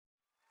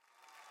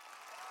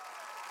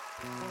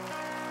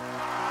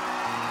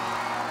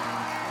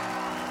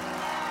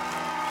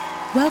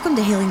Welcome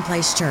to Healing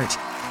Place Church,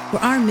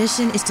 where our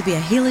mission is to be a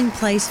healing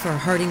place for a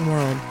hurting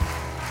world.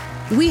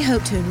 We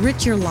hope to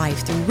enrich your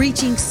life through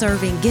reaching,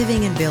 serving,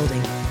 giving, and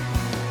building.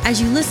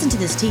 As you listen to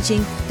this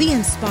teaching, be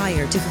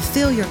inspired to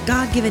fulfill your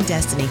God-given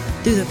destiny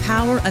through the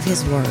power of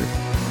His Word.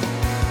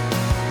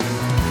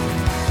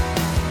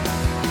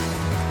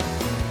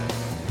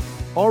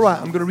 All right,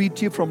 I'm going to read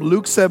to you from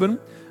Luke 7,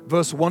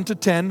 verse 1 to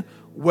 10,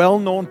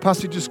 well-known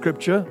passage of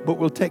Scripture, but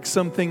we'll take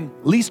something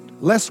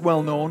less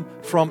well-known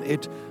from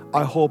it,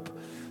 I hope,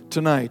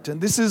 tonight. And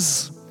this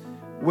is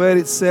where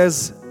it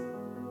says,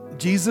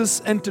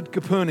 Jesus entered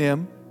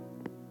Capernaum,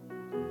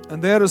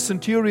 and there a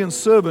centurion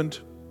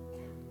servant,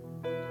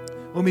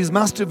 whom his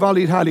master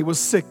valued highly, was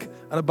sick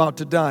and about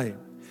to die.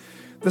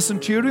 The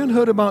centurion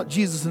heard about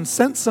Jesus and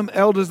sent some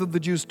elders of the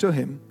Jews to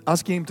him,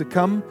 asking him to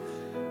come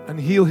and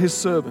heal his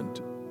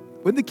servant.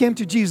 When they came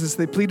to Jesus,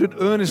 they pleaded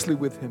earnestly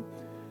with him,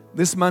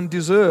 "This man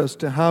deserves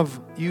to have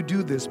you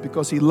do this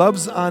because he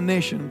loves our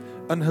nation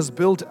and has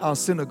built our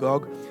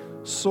synagogue."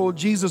 So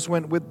Jesus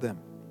went with them.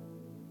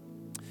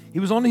 He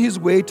was on his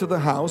way to the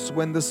house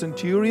when the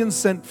centurion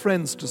sent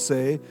friends to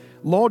say,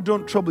 "Lord,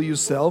 don't trouble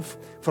yourself,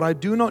 for I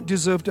do not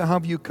deserve to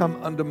have you come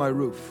under my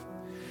roof.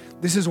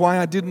 This is why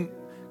I didn't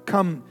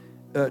come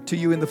to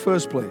you in the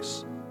first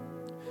place.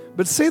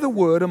 But say the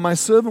word, and my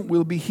servant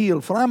will be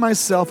healed, for I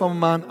myself am a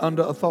man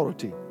under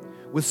authority,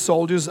 with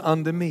soldiers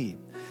under me.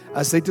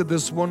 I say to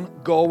this one,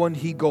 go, and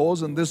he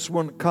goes, and this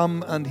one,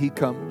 come, and he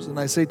comes. And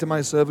I say to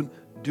my servant,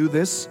 do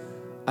this,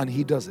 and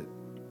he does it."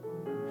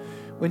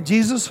 When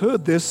Jesus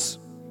heard this,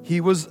 he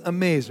was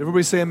amazed.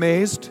 Everybody say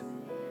amazed.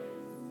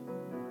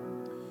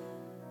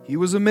 He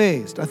was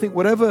amazed. I think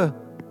whatever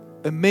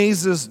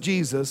amazes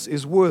Jesus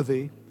is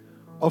worthy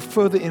of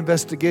further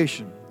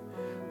investigation.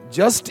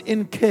 Just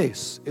in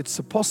case it's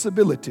a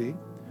possibility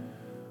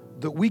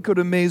that we could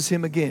amaze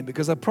him again.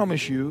 Because I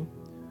promise you,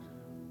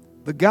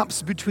 the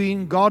gaps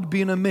between God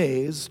being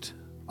amazed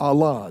are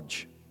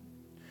large.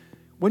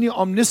 When you're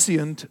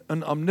omniscient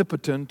and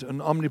omnipotent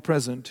and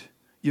omnipresent,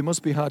 you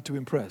must be hard to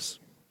impress.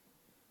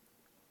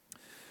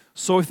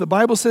 So if the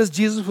Bible says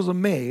Jesus was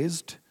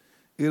amazed,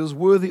 it is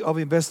worthy of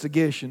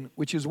investigation,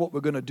 which is what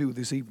we're going to do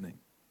this evening.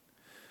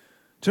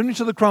 Turning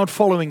to the crowd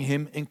following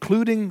him,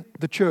 including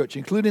the church,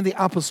 including the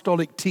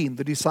apostolic team,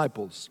 the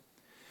disciples,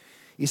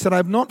 he said, "I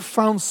have not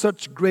found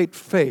such great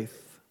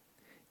faith,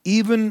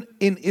 even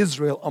in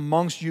Israel,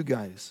 amongst you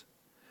guys."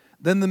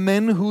 Then the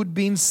men who'd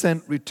been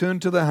sent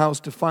returned to the house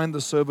to find the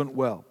servant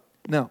well.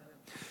 Now,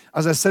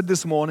 as I said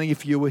this morning,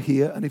 if you were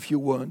here and if you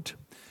weren't,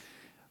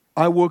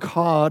 I work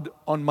hard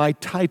on my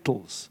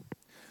titles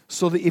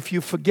so that if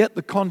you forget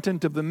the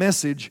content of the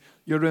message,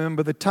 you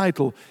remember the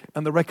title.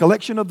 And the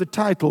recollection of the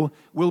title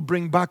will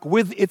bring back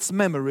with its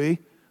memory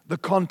the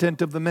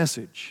content of the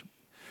message.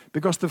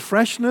 Because the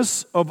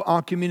freshness of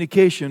our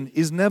communication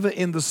is never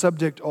in the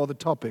subject or the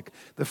topic.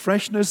 The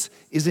freshness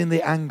is in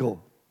the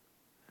angle.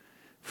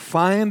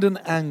 Find an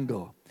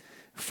angle.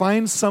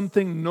 Find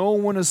something no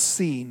one has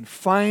seen.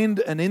 Find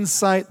an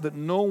insight that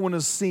no one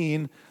has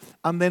seen,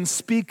 and then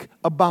speak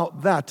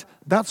about that.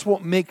 That's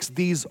what makes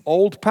these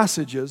old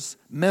passages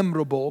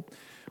memorable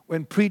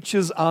when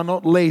preachers are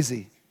not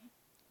lazy.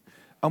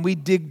 And we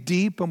dig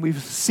deep and we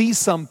see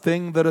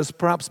something that has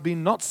perhaps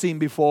been not seen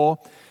before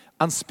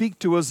and speak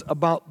to us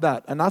about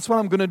that. And that's what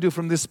I'm going to do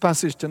from this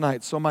passage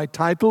tonight. So my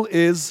title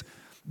is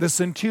The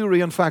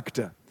Centurion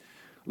Factor.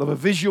 I'll have a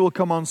visual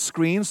come on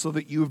screen so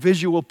that you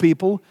visual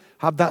people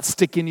have that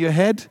stick in your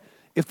head.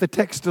 If the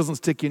text doesn't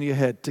stick in your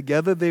head,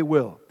 together they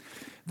will.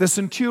 The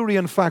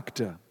centurion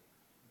factor.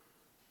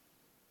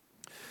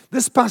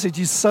 This passage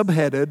is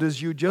subheaded,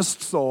 as you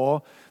just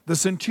saw, the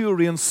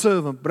centurion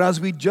servant. But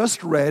as we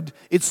just read,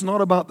 it's not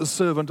about the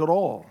servant at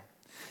all.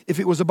 If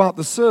it was about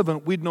the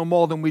servant, we'd know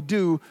more than we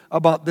do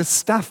about this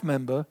staff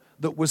member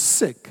that was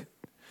sick.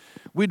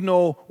 We'd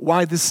know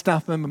why this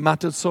staff member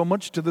mattered so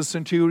much to the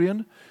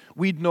centurion.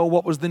 We'd know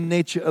what was the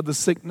nature of the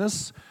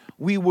sickness.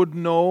 We would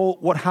know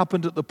what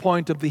happened at the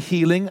point of the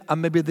healing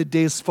and maybe the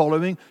days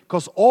following,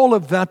 because all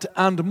of that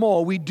and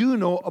more we do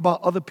know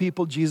about other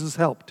people Jesus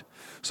helped.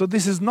 So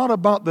this is not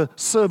about the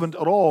servant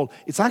at all.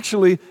 It's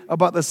actually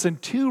about the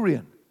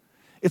centurion.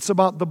 It's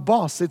about the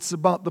boss. It's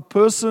about the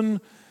person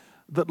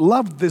that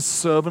loved this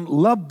servant,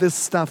 loved this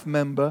staff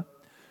member,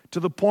 to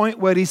the point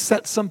where he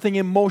set something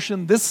in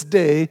motion this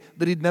day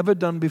that he'd never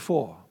done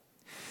before.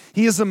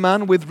 He is a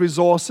man with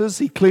resources.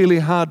 He clearly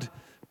had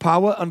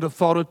power and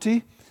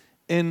authority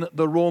in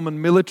the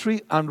Roman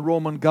military and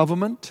Roman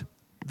government,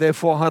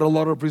 therefore had a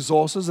lot of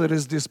resources at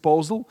his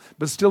disposal,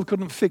 but still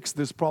couldn't fix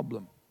this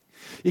problem.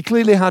 He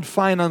clearly had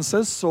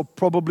finances, so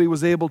probably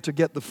was able to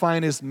get the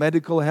finest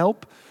medical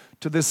help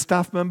to this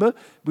staff member.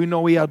 We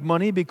know he had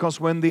money because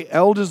when the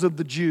elders of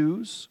the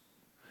Jews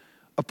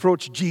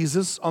approached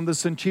Jesus on the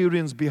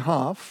centurion's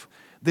behalf,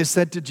 they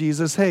said to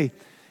Jesus, hey,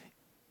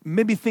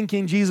 maybe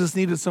thinking Jesus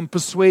needed some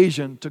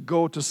persuasion to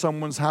go to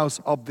someone's house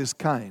of this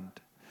kind.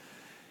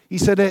 They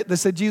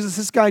said, Jesus,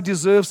 this guy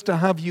deserves to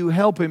have you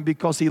help him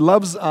because he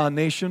loves our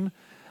nation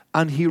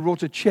and he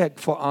wrote a check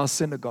for our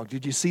synagogue.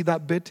 Did you see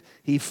that bit?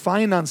 He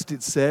financed,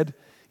 it said.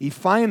 He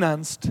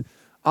financed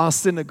our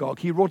synagogue.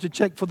 He wrote a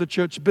check for the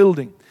church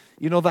building.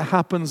 You know, that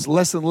happens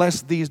less and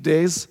less these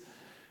days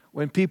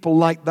when people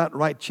like that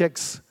write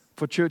checks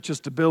for churches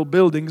to build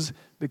buildings,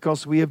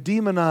 because we have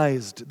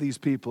demonized these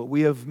people.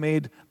 We have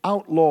made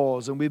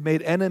outlaws and we've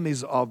made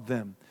enemies of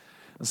them.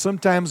 And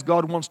sometimes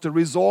God wants to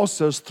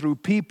resource us through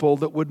people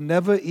that would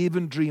never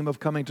even dream of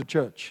coming to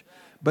church,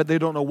 but they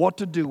don't know what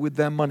to do with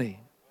their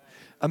money.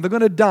 And they're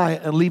going to die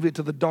and leave it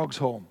to the dog's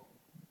home.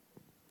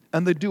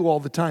 And they do all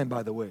the time,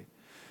 by the way.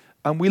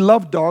 And we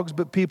love dogs,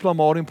 but people are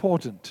more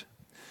important.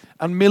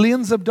 And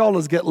millions of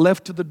dollars get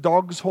left to the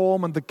dog's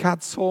home and the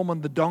cat's home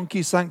and the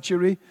donkey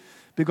sanctuary,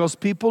 because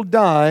people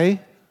die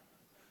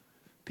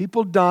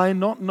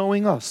not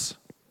knowing us.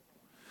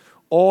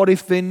 Or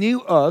if they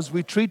knew us,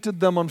 we treated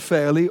them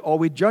unfairly, or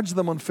we judged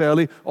them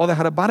unfairly, or they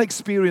had a bad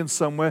experience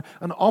somewhere,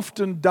 and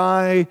often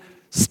die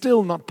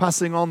still not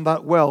passing on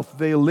that wealth.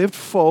 They lived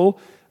full,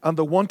 and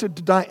they wanted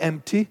to die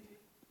empty,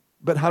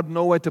 but had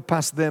nowhere to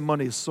pass their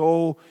money.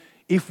 So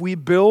if we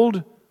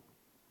build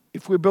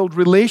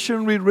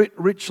relationally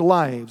rich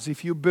lives,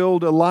 if you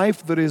build a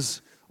life that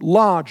is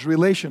large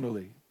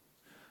relationally,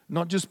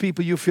 not just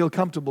people you feel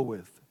comfortable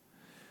with,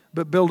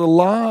 but build a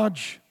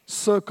large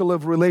circle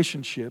of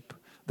relationship,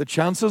 the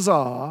chances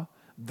are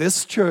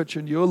this church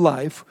and your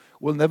life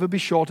will never be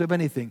short of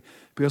anything,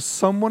 because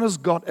someone has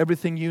got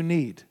everything you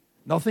need.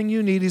 Nothing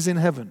you need is in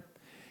heaven.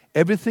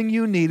 Everything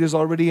you need is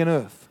already in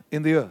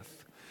the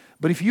earth.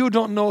 But if you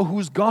don't know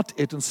who's got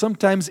it, and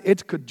sometimes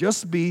it could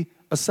just be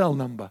a cell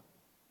number.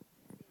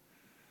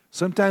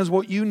 Sometimes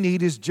what you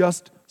need is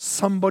just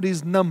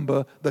somebody's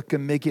number that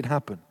can make it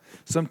happen.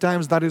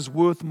 Sometimes that is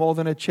worth more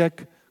than a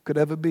check could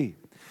ever be.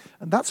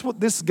 And that's what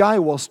this guy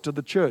was to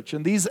the church.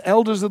 And these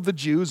elders of the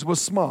Jews were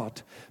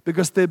smart,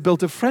 because they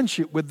built a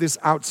friendship with this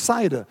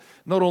outsider,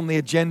 not only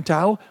a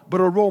Gentile, but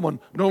a Roman.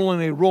 Not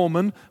only a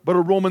Roman, but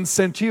a Roman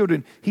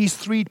centurion. He's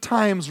 3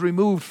 times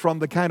removed from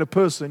the kind of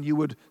person you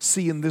would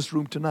see in this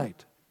room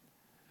tonight.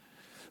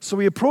 So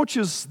he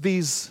approaches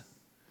these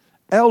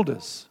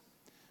elders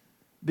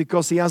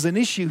because he has an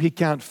issue he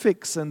can't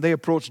fix, and they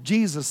approach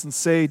Jesus and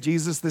say,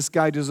 Jesus, this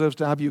guy deserves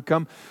to have you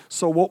come.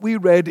 So what we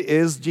read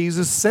is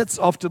Jesus sets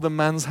off to the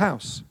man's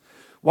house.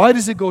 Why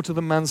does he go to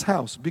the man's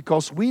house?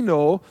 Because we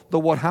know that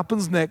what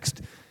happens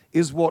next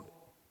is what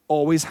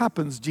always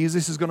happens.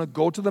 Jesus is going to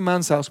go to the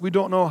man's house. We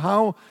don't know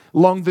how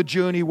long the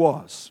journey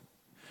was.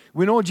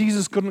 We know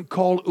Jesus couldn't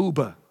call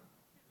Uber.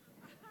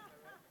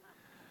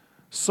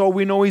 So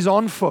we know he's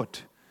on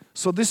foot.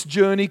 So this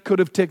journey could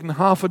have taken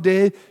half a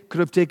day, could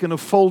have taken a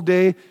full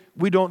day.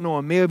 We don't know.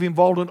 It may have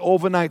involved an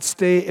overnight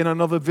stay in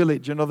another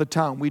village, another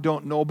town. We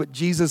don't know. But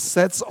Jesus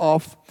sets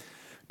off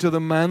to the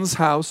man's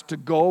house to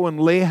go and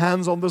lay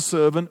hands on the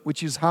servant,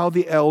 which is how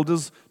the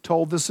elders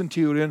told the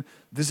centurion,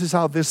 this is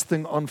how this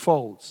thing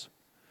unfolds.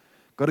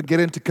 Got to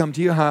get him to come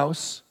to your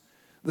house.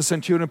 The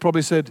centurion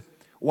probably said,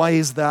 why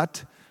is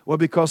that? Well,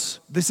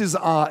 because this is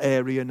our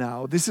area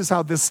now. This is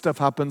how this stuff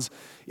happens.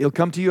 He'll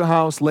come to your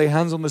house, lay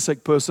hands on the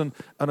sick person,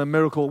 and a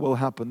miracle will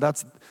happen.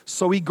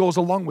 So he goes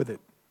along with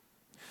it.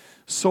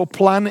 So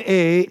plan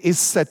A is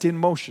set in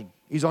motion.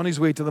 He's on his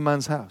way to the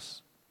man's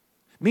house.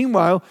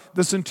 Meanwhile,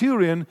 the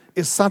centurion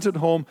is sat at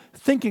home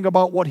thinking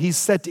about what he's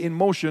set in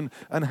motion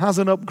and has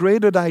an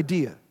upgraded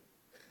idea.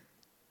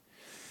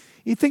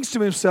 He thinks to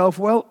himself,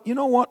 well, you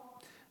know what?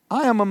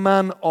 I am a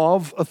man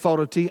of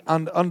authority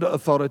and under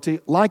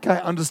authority, like I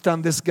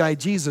understand this guy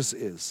Jesus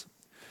is.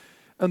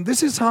 And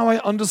this is how I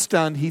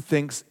understand, he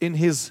thinks, in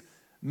his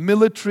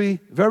military,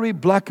 very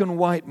black and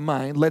white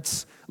mind.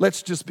 Let's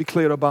just be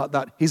clear about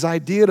that. His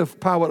idea of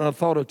power and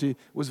authority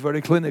was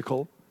very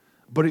clinical,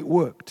 but it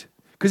worked.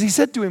 Because he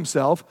said to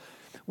himself,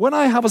 when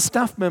I have a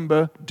staff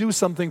member do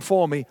something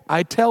for me,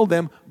 I tell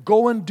them,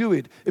 go and do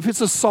it. If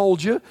it's a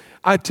soldier,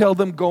 I tell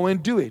them, go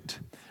and do it.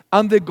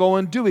 And they go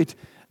and do it.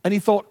 And he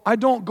thought, I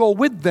don't go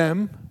with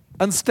them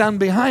and stand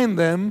behind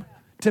them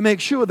to make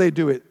sure they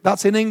do it.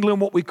 That's in England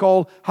what we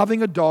call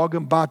having a dog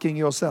and barking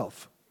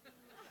yourself.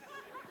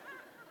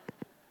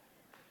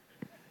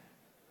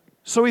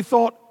 So he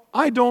thought,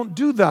 I don't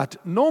do that,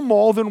 no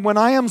more than when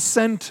I am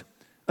sent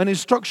an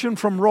instruction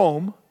from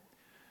Rome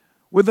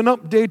with an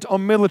update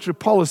on military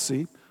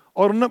policy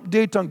or an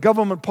update on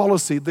government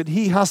policy that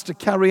he has to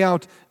carry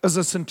out as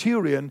a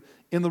centurion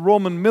in the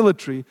Roman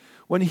military.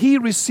 When he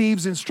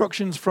receives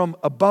instructions from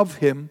above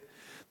him,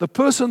 the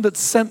person that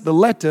sent the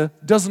letter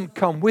doesn't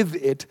come with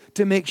it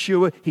to make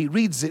sure he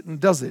reads it and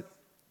does it.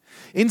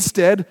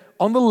 Instead,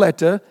 on the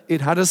letter, it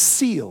had a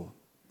seal,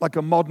 like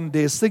a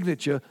modern-day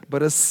signature,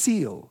 but a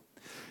seal.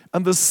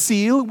 And the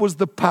seal was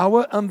the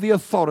power and the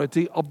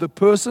authority of the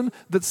person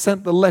that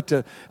sent the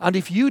letter. And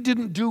if you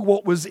didn't do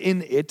what was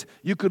in it,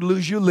 you could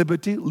lose your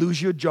liberty,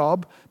 lose your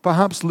job,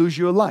 perhaps lose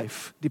your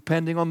life,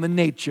 depending on the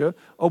nature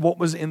of what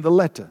was in the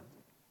letter.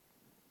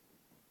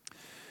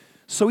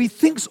 So he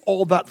thinks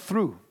all that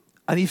through,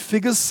 and he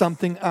figures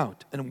something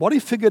out. And what he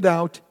figured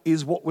out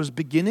is what was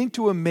beginning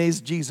to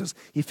amaze Jesus.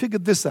 He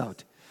figured this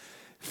out.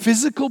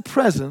 Physical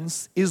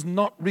presence is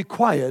not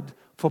required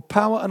for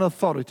power and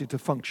authority to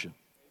function.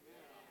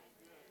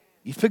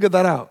 You figured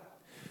that out.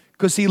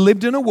 Because he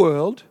lived in a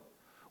world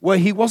where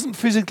he wasn't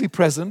physically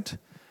present,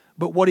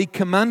 but what he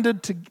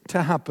commanded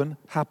to happen,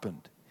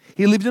 happened.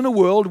 He lived in a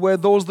world where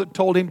those that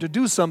told him to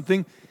do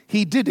something,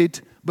 he did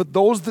it, but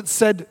those that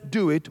said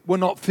do it were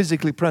not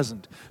physically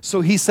present.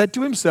 So he said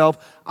to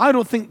himself, I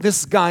don't think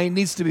this guy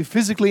needs to be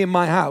physically in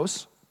my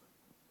house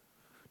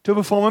to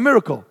perform a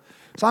miracle.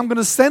 So I'm going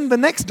to send the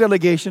next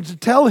delegation to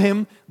tell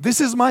him, this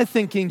is my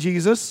thinking,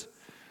 Jesus.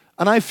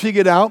 And I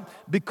figured out,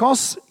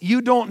 because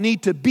you don't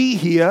need to be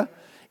here,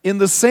 in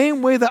the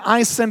same way that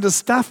I send a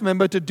staff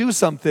member to do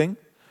something,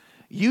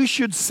 you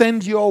should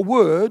send your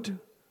word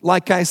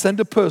like I send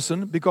a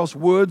person, because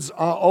words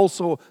are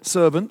also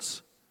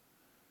servants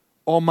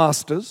or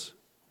masters.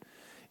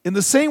 In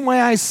the same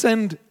way I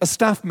send a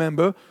staff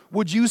member,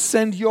 would you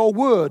send your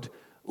word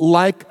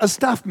like a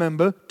staff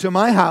member to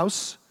my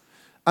house?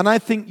 And I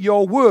think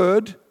your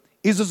word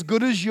is as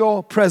good as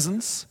your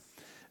presence,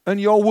 and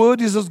your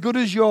word is as good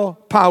as your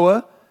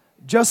power.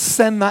 Just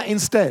send that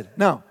instead.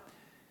 Now,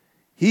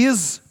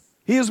 here's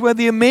where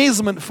the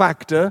amazement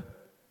factor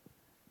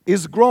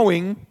is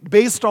growing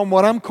based on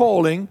what I'm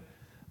calling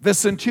the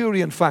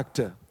centurion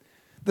factor.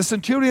 The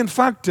centurion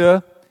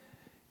factor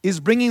is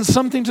bringing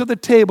something to the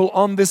table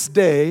on this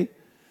day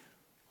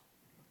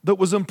that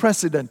was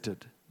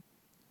unprecedented.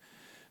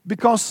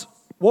 Because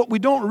what we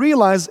don't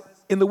realize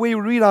in the way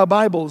we read our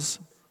Bibles,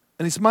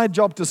 and it's my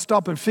job to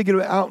stop and figure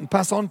it out and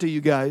pass on to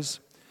you guys,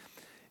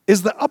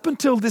 is that up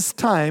until this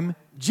time,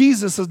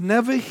 Jesus has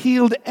never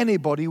healed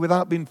anybody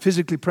without being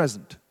physically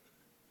present.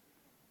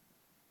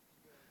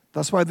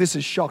 That's why this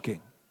is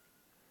shocking.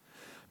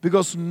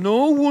 Because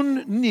no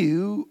one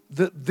knew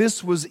that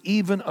this was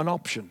even an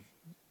option.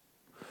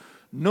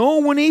 No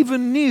one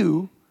even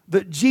knew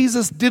that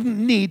Jesus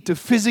didn't need to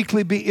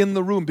physically be in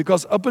the room,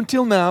 because up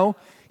until now,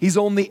 he's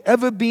only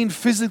ever been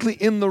physically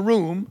in the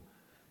room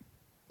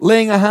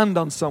laying a hand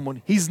on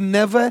someone. He's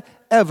never,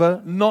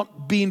 ever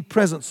not been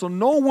present. So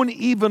no one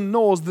even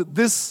knows that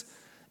this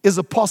is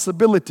a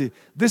possibility.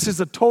 This is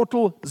a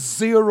total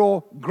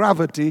zero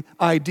gravity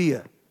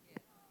idea.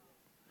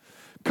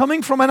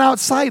 Coming from an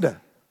outsider,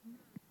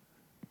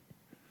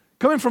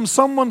 coming from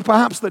someone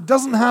perhaps that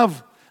doesn't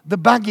have the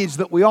baggage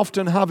that we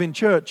often have in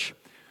church,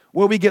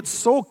 where we get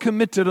so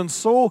committed and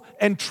so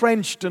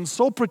entrenched and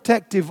so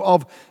protective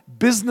of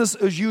business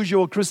as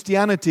usual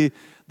Christianity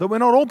that we're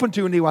not open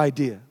to a new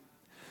idea.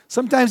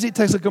 Sometimes it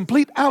takes a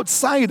complete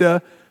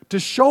outsider to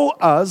show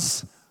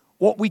us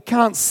what we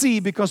can't see,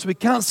 because we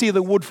can't see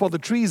the wood for the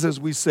trees, as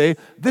we say.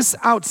 This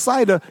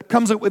outsider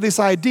comes up with this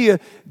idea.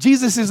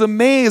 Jesus is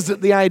amazed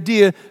at the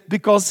idea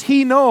because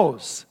he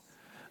knows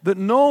that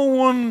no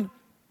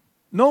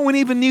one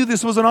even knew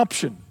this was an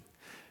option.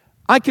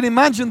 I can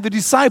imagine the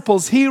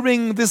disciples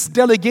hearing this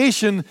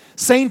delegation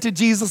saying to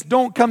Jesus,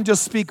 don't come,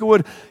 just speak a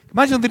word.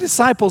 Imagine the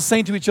disciples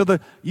saying to each other,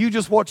 you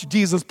just watch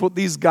Jesus put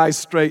these guys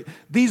straight.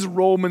 These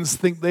Romans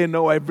think they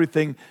know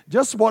everything.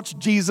 Just watch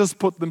Jesus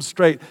put them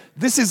straight.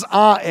 This is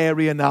our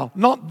area now,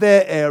 not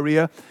their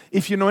area.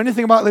 If you know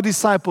anything about the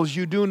disciples,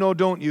 you do know,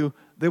 don't you?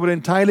 They were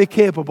entirely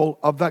capable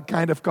of that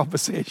kind of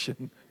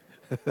conversation.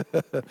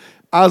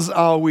 As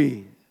are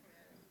we.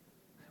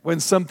 When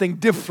something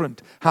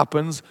different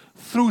happens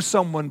through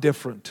someone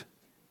different.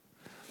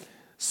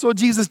 So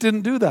Jesus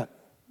didn't do that.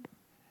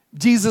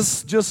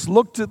 Jesus just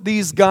looked at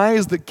these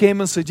guys that came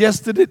and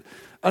suggested it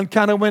and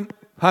kind of went,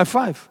 high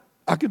five,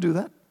 I could do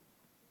that.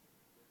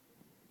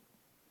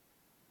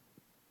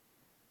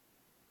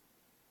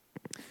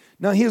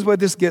 Now here's where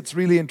this gets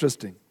really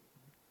interesting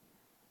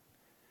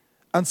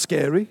and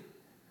scary.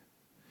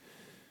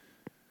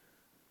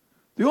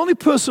 The only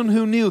person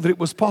who knew that it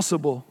was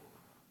possible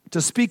to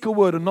speak a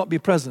word and not be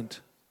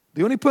present,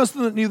 the only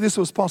person that knew this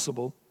was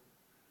possible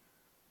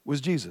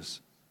was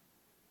Jesus.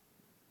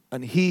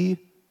 And he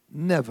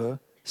never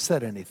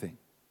said anything.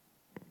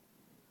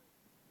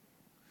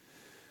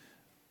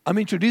 I'm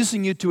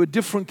introducing you to a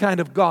different kind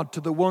of God,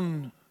 to the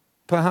one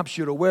perhaps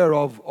you're aware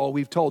of or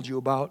we've told you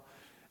about,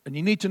 and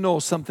you need to know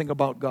something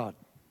about God.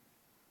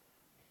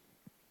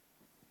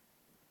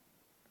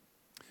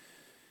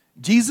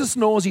 Jesus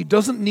knows he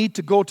doesn't need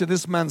to go to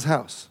this man's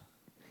house.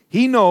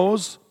 He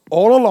knows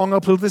all along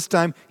up till this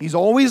time, he's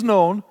always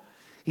known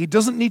he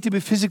doesn't need to be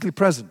physically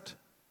present.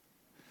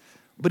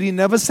 But he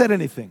never said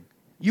anything.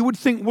 You would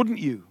think, wouldn't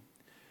you?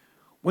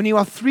 When you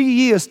have 3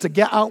 years to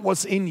get out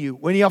what's in you,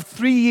 when you have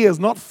 3 years,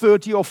 not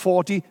 30 or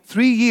 40,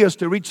 3 years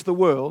to reach the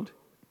world,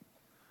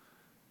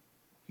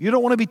 you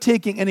don't want to be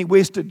taking any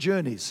wasted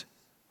journeys.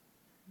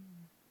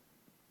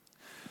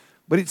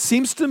 But it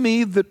seems to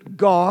me that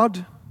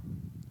God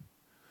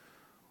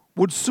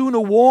would sooner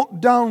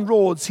walk down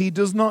roads he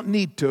does not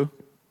need to,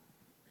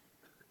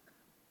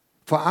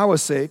 for our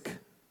sake,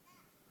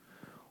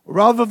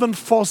 rather than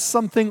force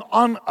something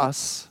on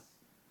us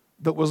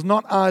that was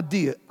not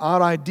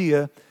our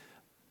idea,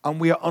 and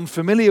we are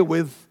unfamiliar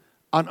with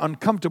and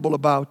uncomfortable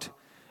about.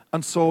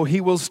 And so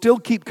he will still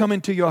keep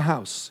coming to your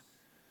house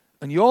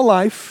and your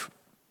life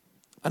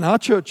and our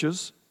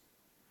churches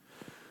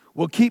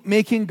will keep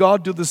making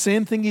God do the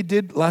same thing He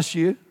did last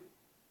year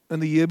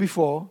and the year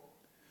before.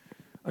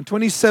 And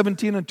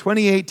 2017 and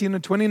 2018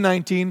 and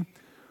 2019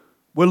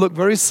 will look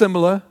very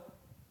similar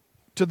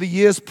to the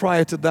years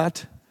prior to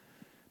that,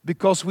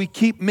 because we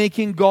keep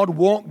making God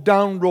walk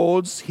down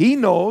roads. He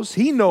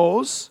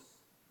knows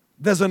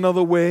there's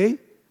another way.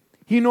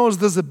 He knows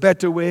there's a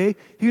better way.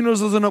 He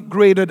knows there's an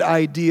upgraded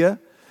idea.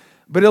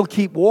 But He'll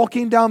keep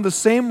walking down the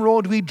same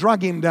road we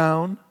drag Him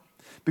down,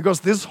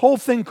 because this whole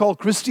thing called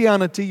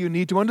Christianity, you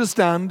need to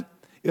understand,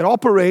 it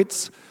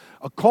operates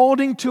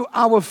according to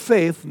our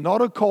faith,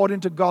 not according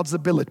to God's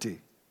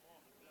ability.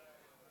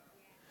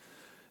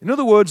 In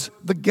other words,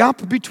 the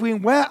gap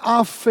between where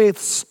our faith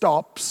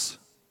stops,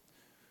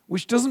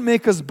 which doesn't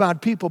make us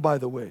bad people, by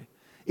the way.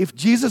 If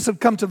Jesus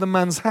had come to the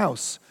man's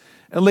house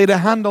and laid a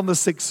hand on the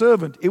sick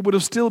servant, it would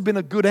have still been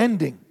a good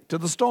ending to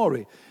the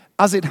story,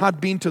 as it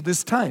had been to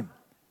this time.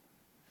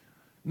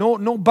 No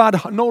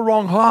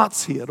wrong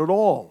hearts here at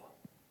all.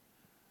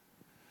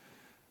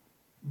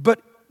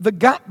 But the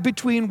gap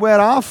between where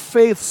our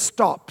faith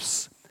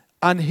stops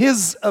and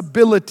His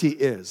ability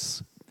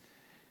is,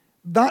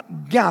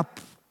 that gap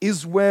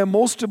is where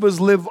most of us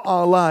live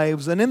our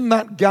lives, and in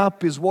that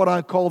gap is what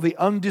I call the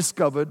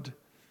undiscovered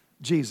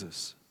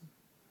Jesus.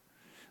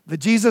 The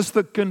Jesus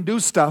that can do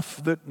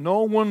stuff that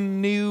no one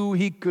knew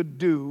He could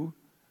do.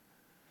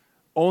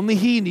 Only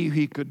He knew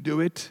He could do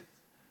it,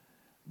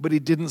 but He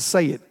didn't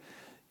say it.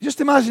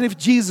 Just imagine if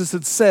Jesus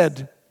had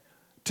said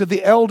to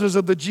the elders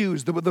of the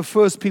Jews that were the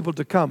first people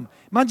to come,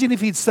 imagine if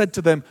He'd said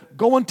to them,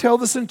 go and tell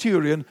the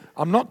centurion,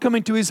 I'm not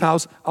coming to his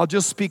house, I'll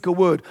just speak a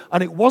word.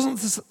 And it wasn't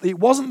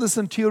the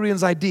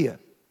centurion's idea.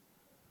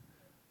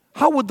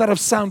 How would that have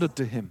sounded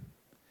to him?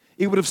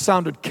 It would have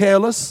sounded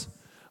careless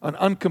and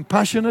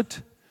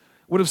uncompassionate,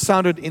 would have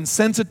sounded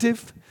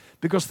insensitive,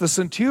 because the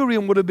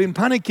centurion would have been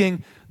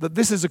panicking that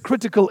this is a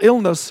critical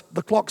illness,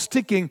 the clock's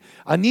ticking,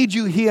 I need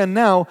you here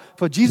now.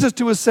 For Jesus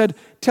to have said,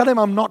 tell him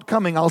I'm not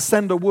coming, I'll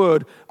send a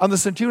word. And the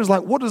centurion's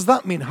like, what does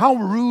that mean? How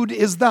rude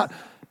is that?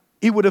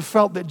 He would have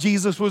felt that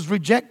Jesus was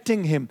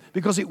rejecting him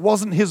because it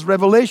wasn't his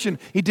revelation.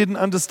 He didn't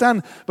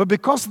understand. But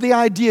because the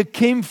idea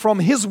came from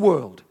his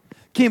world,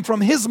 came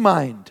from his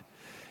mind,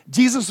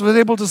 Jesus was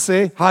able to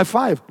say, high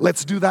five,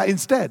 let's do that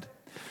instead.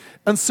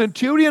 And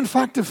centurion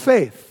fact of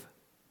faith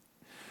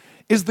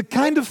is the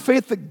kind of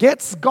faith that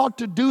gets God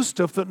to do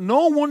stuff that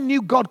no one knew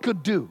God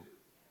could do,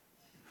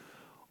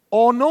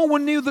 or no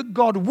one knew that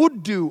God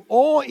would do,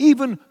 or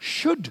even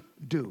should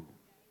do.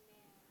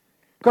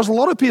 Because a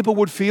lot of people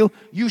would feel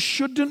you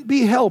shouldn't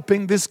be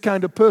helping this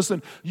kind of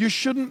person. You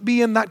shouldn't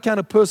be in that kind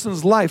of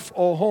person's life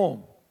or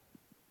home.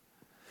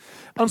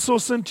 And so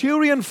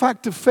centurion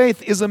fact of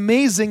faith is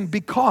amazing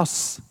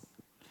because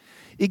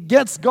it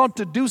gets God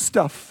to do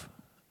stuff.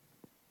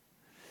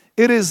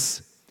 It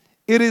is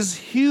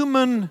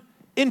human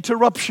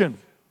interruption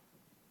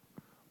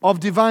of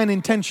divine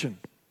intention.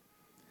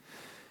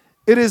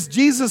 It is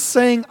Jesus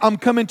saying, I'm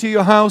coming to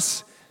your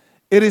house.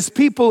 It is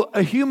people,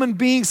 a human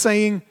being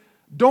saying,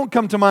 don't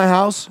come to my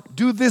house,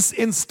 do this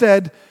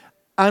instead,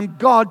 and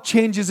God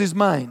changes his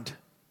mind.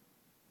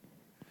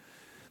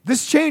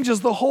 This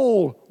changes the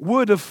whole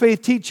word of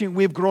faith teaching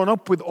we've grown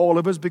up with, all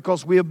of us,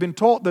 because we have been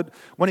taught that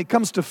when it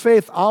comes to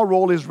faith, our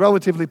role is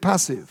relatively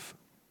passive.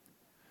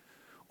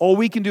 All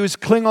we can do is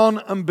cling on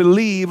and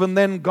believe, and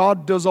then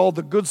God does all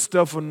the good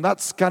stuff, and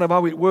that's kind of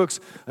how it works.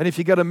 And if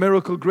you get a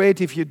miracle,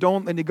 great. If you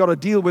don't, then you've got to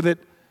deal with it.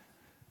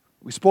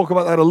 We spoke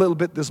about that a little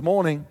bit this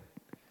morning.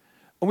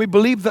 And we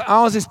believe that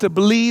ours is to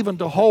believe and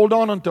to hold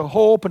on and to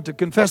hope and to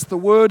confess the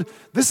word.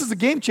 This is a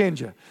game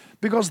changer,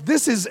 because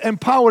this is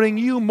empowering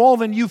you more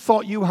than you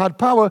thought you had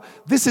power.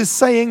 This is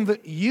saying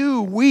that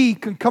we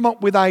can come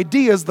up with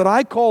ideas that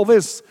I call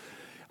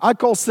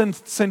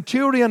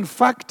centurion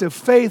fact of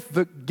faith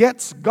that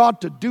gets God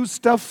to do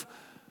stuff.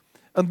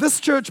 And this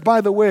church,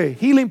 by the way,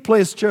 Healing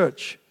Place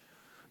Church,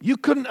 you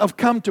couldn't have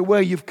come to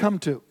where you've come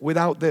to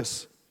without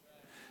this.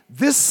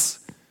 This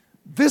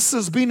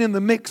has been in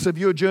the mix of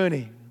your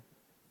journey.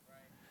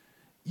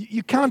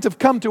 You can't have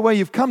come to where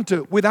you've come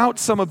to without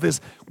some of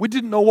this. We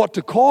didn't know what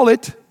to call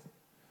it,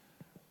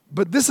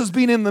 but this has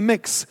been in the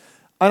mix.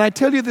 And I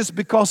tell you this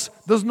because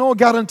there's no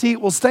guarantee it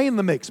will stay in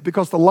the mix,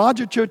 because the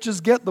larger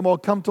churches get, the more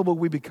comfortable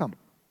we become.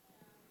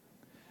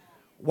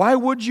 Why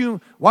would you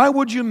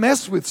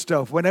mess with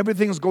stuff when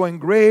everything's going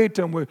great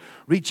and we're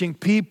reaching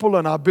people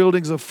and our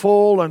buildings are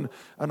full and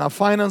our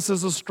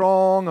finances are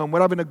strong and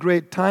we're having a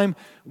great time?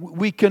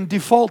 We can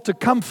default to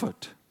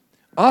comfort.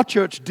 Our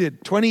church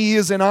did. 20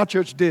 years in, our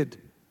church did.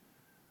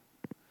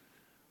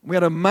 We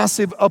had a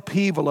massive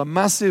upheaval, a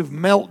massive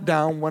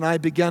meltdown when I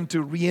began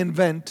to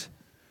reinvent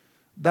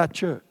that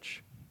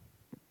church.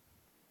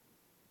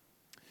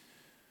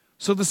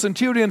 So the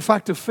centurion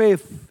fact of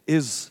faith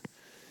is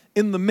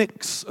in the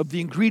mix of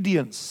the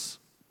ingredients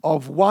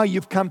of why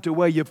you've come to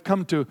where you've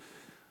come to.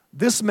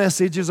 This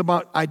message is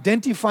about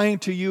identifying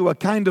to you a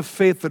kind of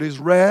faith that is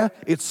rare.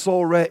 It's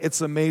so rare,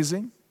 it's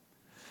amazing.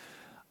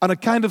 And a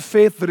kind of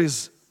faith that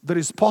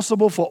is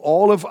possible for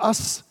all of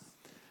us.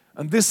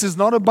 And this is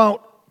not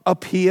about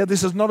up here.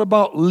 This is not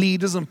about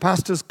leaders and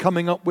pastors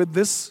coming up with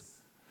this.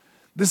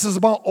 This is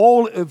about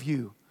all of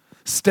you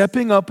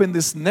stepping up in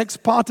this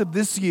next part of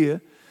this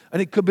year.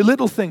 And it could be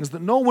little things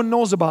that no one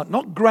knows about,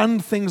 not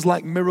grand things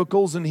like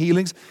miracles and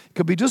healings. It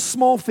could be just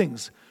small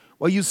things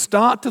where you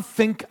start to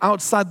think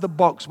outside the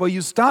box, where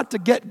you start to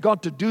get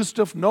God to do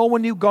stuff no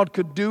one knew God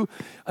could do,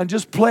 and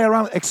just play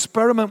around,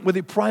 experiment with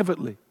it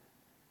privately.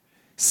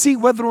 See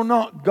whether or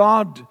not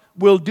God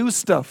will do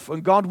stuff,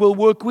 and God will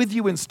work with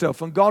you in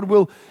stuff, and God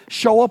will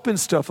show up in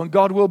stuff, and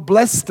God will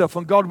bless stuff,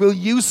 and God will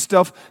use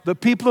stuff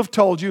that people have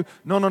told you,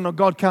 no,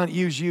 God can't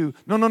use you.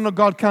 No,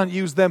 God can't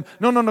use them.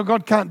 No,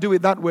 God can't do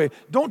it that way.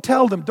 Don't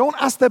tell them. Don't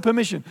ask their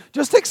permission.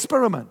 Just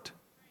experiment.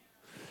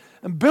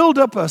 And build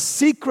up a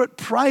secret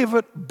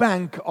private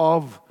bank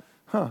of,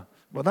 well,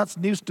 that's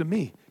news to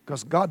me,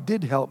 because God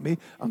did help me,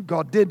 and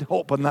God did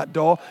open that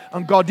door,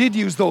 and God did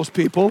use those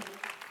people.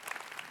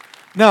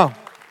 Now,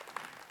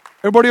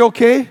 everybody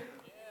okay? A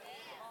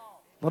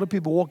lot of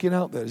people walking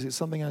out there. Is it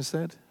something I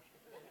said?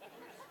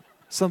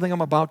 Something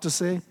I'm about to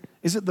say?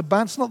 Is it the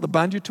band? It's not the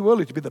band. You're too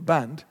early to be the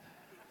band.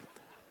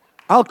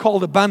 I'll call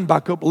the band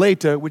back up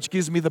later, which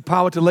gives me the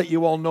power to let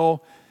you all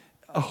know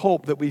a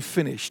hope that we've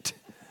finished.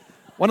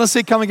 When I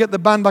say come and get the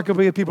band back up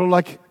here, people are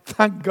like,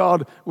 thank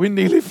God, we're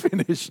nearly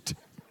finished.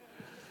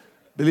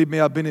 Believe me,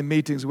 I've been in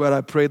meetings where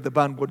I prayed the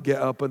band would get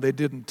up and they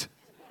didn't.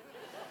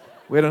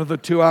 We had another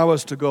 2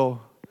 hours to go.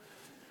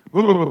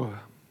 You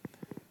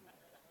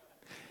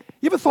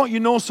ever thought you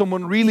know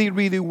someone really,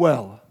 really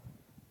well?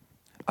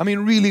 I mean,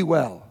 really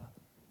well.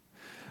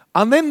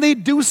 And then they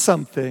do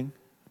something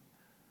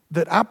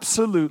that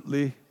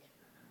absolutely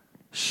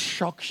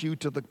shocks you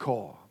to the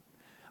core.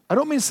 I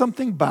don't mean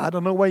something bad.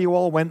 I know where you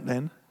all went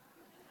then.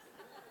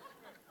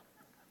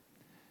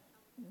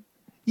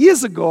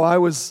 Years ago, I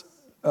was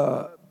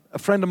a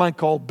friend of mine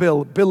called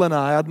Bill. Bill and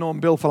I'd known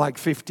Bill for like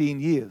 15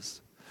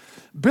 years.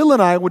 Bill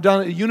and I were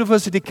down at a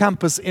university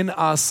campus in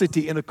our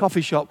city in a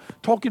coffee shop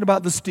talking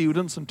about the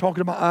students and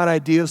talking about our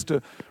ideas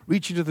to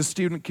reach into the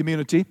student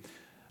community.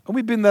 And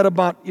we'd been there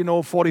about,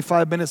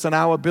 45 minutes, an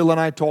hour, Bill and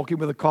I talking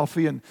with a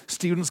coffee and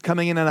students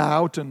coming in and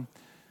out. And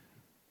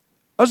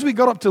as we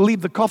got up to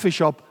leave the coffee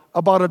shop,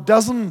 about a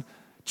dozen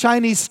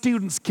Chinese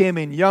students came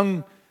in,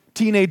 young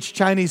teenage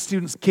Chinese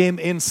students came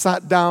in,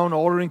 sat down,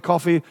 ordering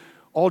coffee,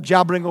 all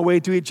jabbering away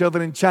to each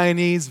other in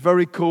Chinese.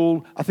 Very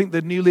cool. I think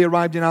they'd newly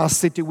arrived in our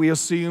city, we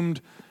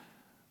assumed.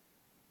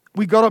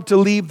 We got up to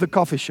leave the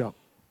coffee shop.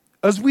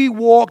 As we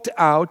walked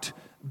out,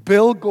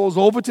 Bill goes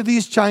over to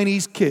these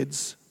Chinese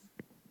kids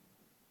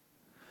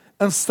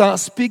and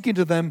starts speaking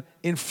to them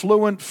in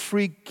fluent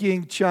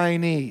freaking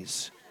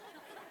Chinese.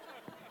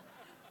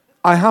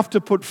 I have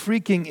to put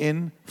freaking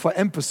in for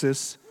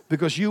emphasis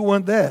because you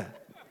weren't there.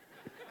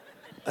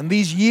 And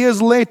these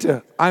years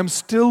later, I'm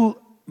still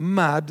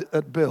mad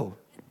at Bill.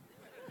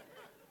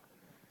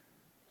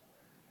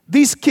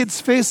 These kids'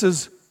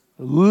 faces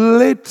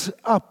lit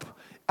up.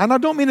 And I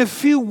don't mean a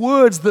few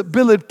words that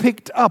Bill had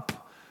picked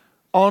up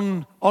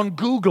on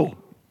Google.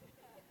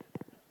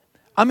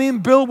 I mean,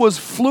 Bill was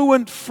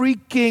fluent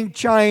freaking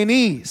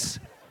Chinese.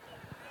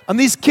 And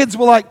these kids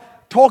were like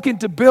talking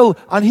to Bill,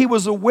 and he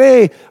was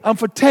away. And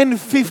for 10,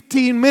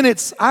 15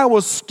 minutes, I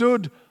was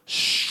stood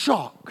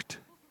shocked.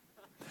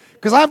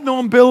 Because I've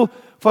known Bill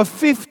for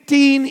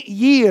 15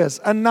 years,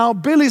 and now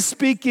Bill is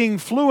speaking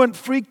fluent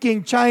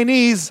freaking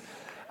Chinese,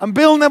 and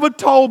Bill never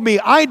told me.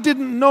 I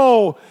didn't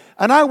know,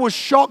 and I was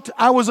shocked.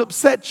 I was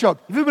upset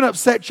shocked. Have you been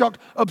upset shocked?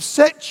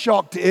 Upset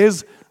shocked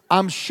is,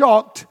 I'm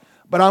shocked,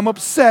 but I'm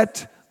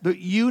upset that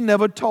you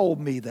never told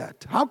me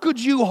that. How could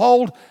you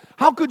hold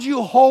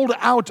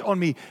out on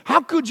me?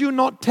 How could you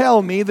not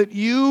tell me that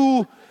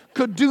you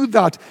could do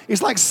that?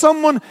 It's like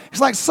someone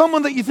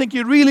that you think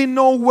you really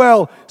know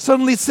well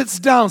suddenly sits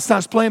down,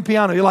 starts playing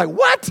piano. You're like,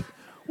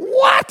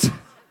 what?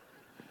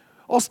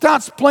 Or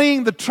starts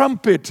playing the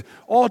trumpet,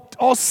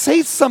 or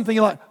says something.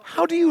 You're like,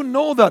 how do you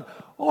know that?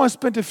 Oh, I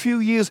spent a few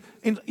years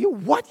in.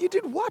 What? You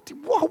did what?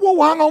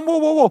 Whoa, hang on,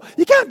 whoa.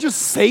 You can't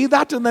just say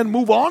that and then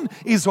move on.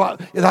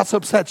 That's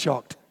upset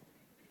shocked.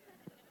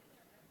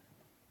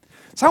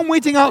 So I'm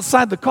waiting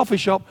outside the coffee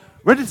shop,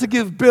 ready to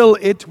give Bill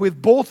it with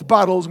both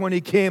barrels when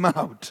he came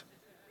out.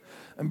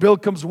 And Bill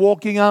comes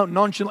walking out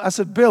nonchalant. I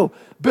said, Bill,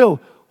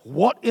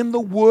 what in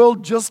the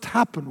world just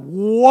happened?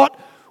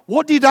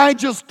 What did I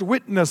just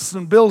witness?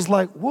 And Bill's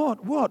like, what?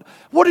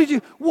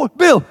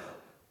 Bill,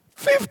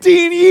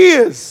 15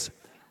 years.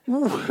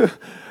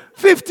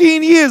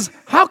 15 years.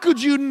 How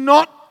could you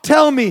not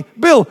tell me?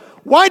 Bill,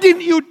 why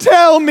didn't you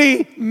tell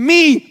me,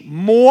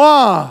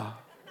 moi?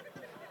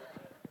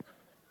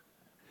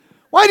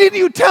 Why didn't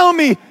you tell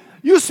me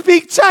you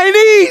speak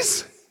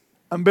Chinese?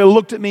 And Bill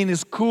looked at me in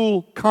his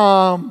cool,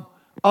 calm,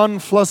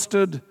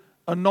 unflustered,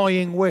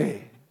 annoying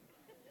way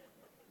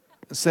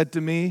and said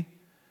to me,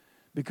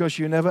 because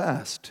you never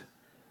asked.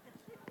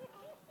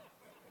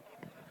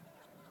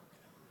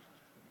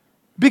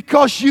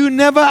 Because you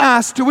never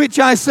asked, to which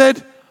I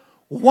said,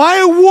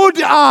 why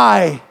would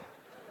I?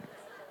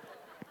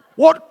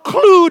 What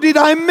clue did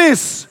I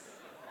miss?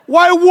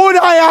 Why would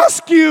I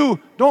ask you?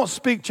 Don't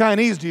speak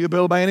Chinese, do you,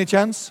 Bill, by any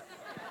chance?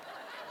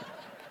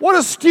 What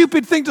a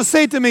stupid thing to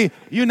say to me.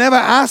 You never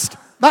asked.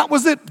 That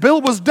was it.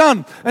 Bill was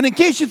done. And in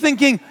case you're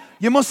thinking,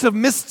 you must have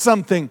missed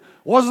something.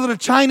 Was it a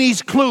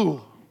Chinese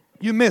clue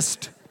you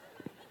missed?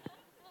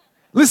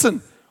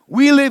 Listen,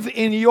 we live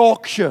in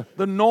Yorkshire,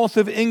 the north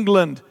of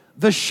England,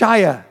 the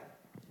Shire.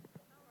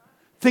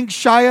 Think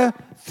Shire,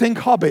 think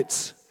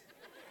hobbits.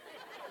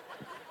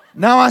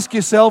 Now ask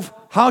yourself,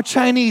 how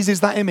Chinese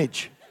is that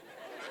image?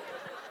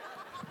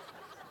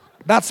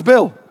 That's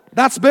Bill.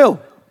 That's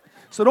Bill.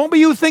 So don't be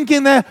you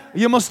thinking there,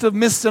 you must have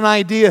missed an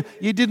idea.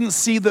 You didn't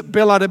see that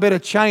Bill had a bit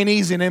of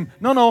Chinese in him.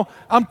 No,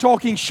 I'm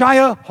talking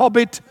Shire,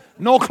 hobbit,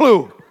 no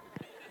clue.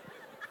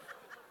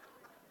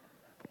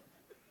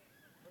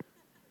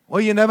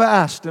 Well, you never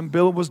asked, and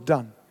Bill was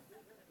done.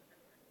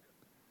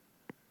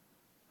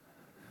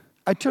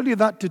 I tell you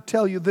that to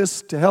tell you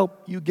this, to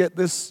help you get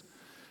this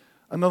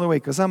another way,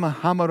 because I'm a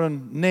hammer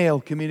and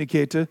nail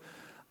communicator.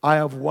 I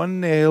have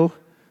one nail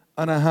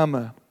and a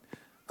hammer,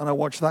 and I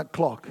watch that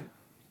clock.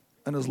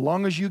 And as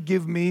long as you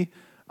give me,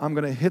 I'm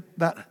going to hit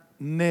that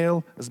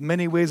nail as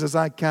many ways as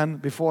I can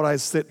before I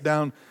sit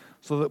down,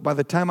 so that by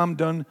the time I'm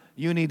done,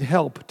 you need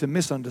help to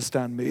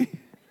misunderstand me.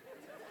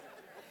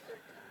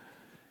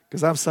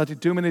 Because I've sat in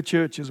too many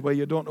churches where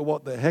you don't know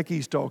what the heck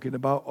he's talking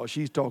about or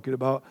she's talking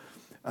about,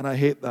 and I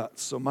hate that.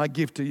 So my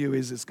gift to you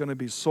is it's going to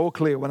be so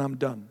clear when I'm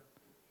done.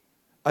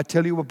 I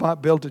tell you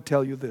about Bill to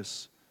tell you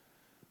this.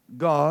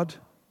 God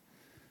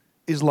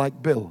is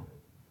like Bill.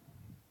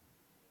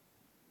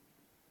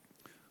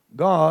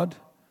 God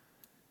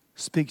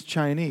speaks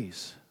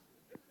Chinese,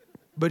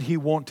 but he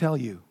won't tell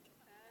you.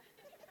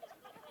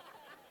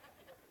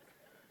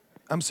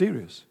 I'm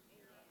serious.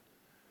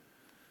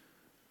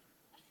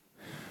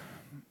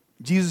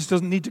 Jesus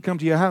doesn't need to come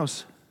to your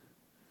house,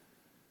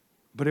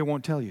 but he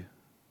won't tell you.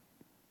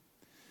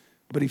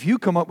 But if you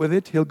come up with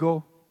it, he'll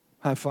go,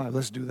 high five,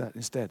 let's do that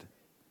instead.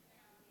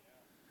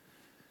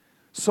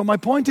 So my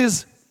point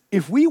is,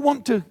 if we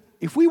want to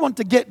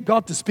get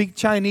God to speak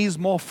Chinese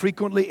more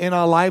frequently in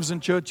our lives and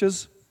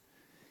churches,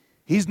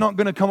 he's not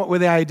going to come up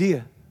with the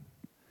idea.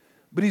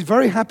 But he's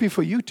very happy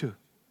for you to.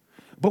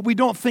 But we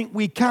don't think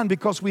we can,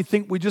 because we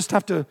think we just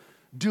have to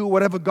do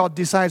whatever God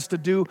decides to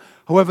do,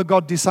 however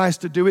God decides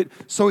to do it.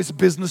 So it's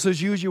business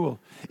as usual.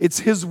 It's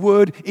his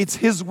word, it's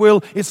his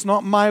will, it's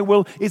not my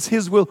will, it's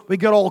his will. We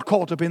get all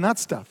caught up in that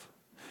stuff.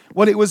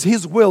 Well, it was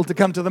his will to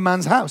come to the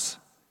man's house.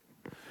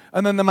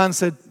 And then the man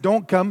said,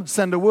 don't come,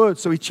 send a word.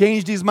 So he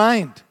changed his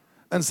mind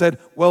and said,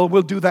 well,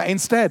 we'll do that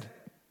instead.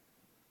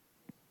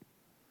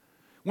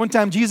 One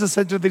time Jesus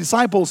said to the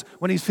disciples,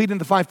 when he's feeding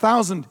the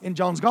 5,000 in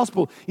John's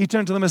gospel, he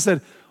turned to them and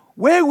said,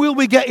 where will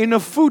we get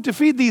enough food to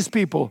feed these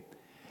people?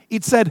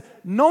 It said,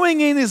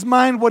 knowing in his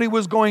mind what he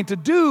was going to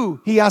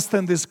do, he asked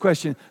them this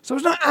question. So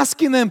he's not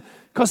asking them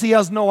because he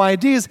has no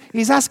ideas.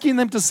 He's asking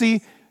them to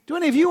see, do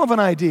any of you have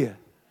an idea?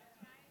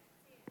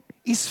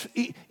 He's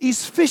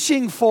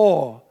fishing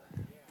for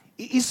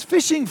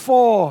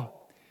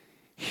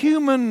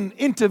human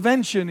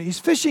intervention. He's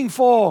fishing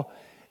for,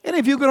 any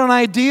of you got an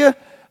idea?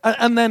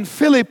 And then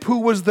Philip, who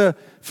was the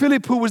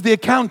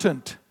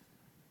accountant,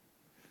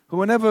 who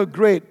were never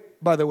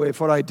great, by the way,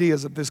 for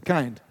ideas of this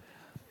kind.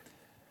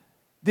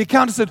 The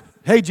accountant said,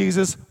 hey,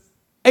 Jesus,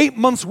 8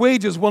 months'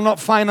 wages will not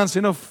finance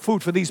enough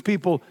food for these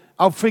people.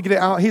 I've figured it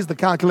out. Here's the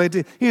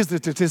calculator. Here's the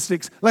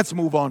statistics. Let's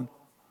move on.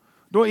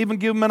 Don't even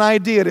give them an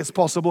idea that it's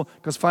possible,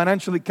 because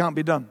financially it can't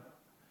be done.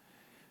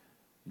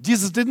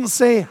 Jesus didn't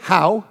say,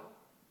 how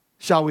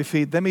shall we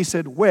feed them? He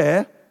said,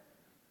 where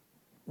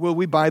will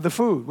we buy the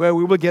food? Where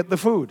we will get the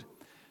food?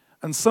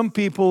 And some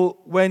people,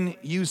 when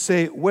you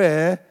say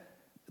where,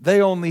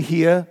 they only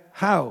hear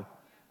how,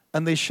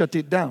 and they shut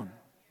it down.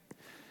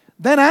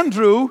 Then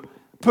Andrew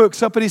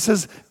perks up and he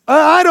says,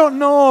 I don't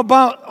know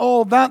about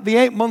all that, the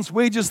 8 months'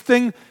 wages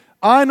thing.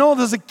 I know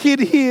there's a kid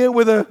here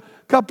with a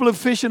couple of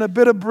fish and a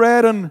bit of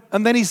bread, and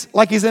then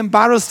he's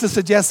embarrassed to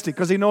suggest it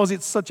because he knows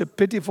it's such a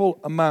pitiful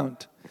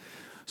amount.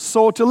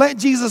 So to let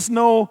Jesus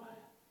know,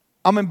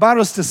 I'm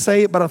embarrassed to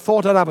say it, but I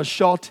thought I'd have a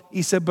shot.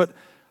 He said, but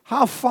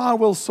how far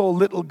will so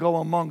little go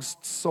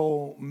amongst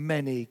so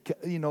many?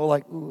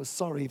 Ooh,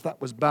 sorry if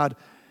that was bad.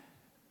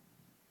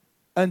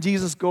 And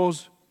Jesus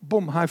goes,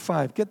 boom, high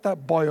five. Get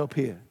that boy up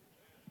here.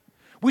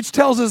 Which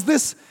tells us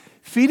this.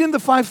 Feeding the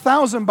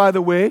 5,000, by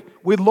the way,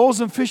 with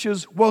loaves and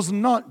fishes was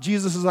not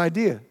Jesus'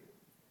 idea.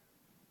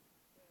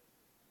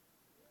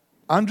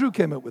 Andrew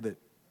came up with it.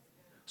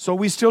 So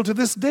we still to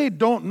this day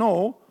don't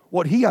know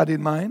what he had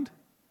in mind.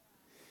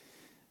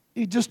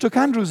 He just took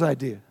Andrew's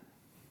idea.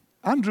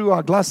 Andrew,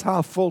 our glass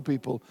half full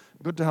people,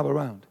 good to have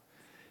around.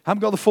 Haven't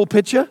got the full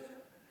picture.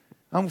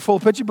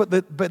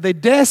 But they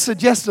dare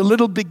suggest a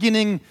little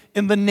beginning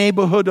in the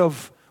neighborhood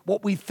of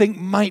what we think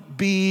might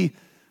be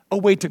a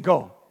way to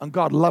go. And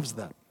God loves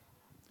that.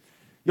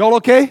 Y'all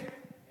okay?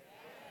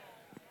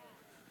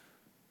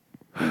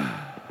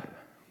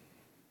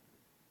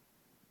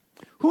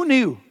 Who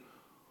knew?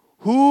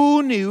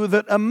 Who knew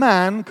that a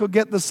man could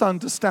get the sun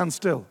to stand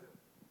still?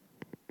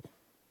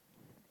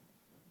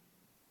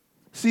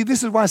 See,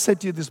 this is why I said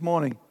to you this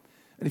morning,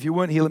 and if you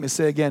weren't here, let me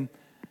say again,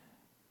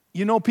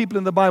 you know people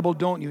in the Bible,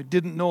 don't you,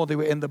 didn't know they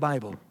were in the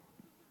Bible.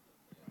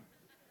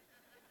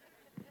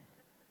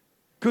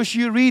 Because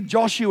you read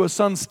Joshua's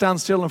son, stand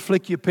still and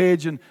flick your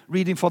page and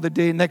reading for the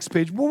day, next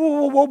page. Whoa,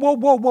 whoa, whoa, whoa,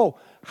 whoa, whoa.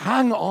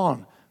 Hang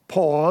on.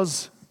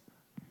 Pause.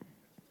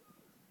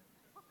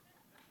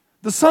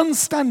 The sun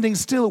standing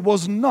still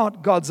was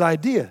not God's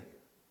idea.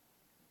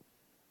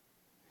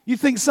 You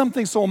think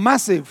something so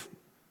massive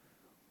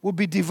would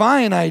be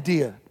divine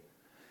idea.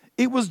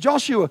 It was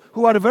Joshua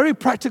who had a very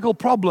practical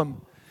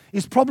problem.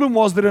 His problem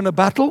was they're in a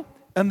battle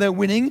and they're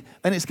winning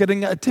and it's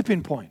getting at a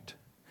tipping point.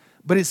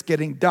 But it's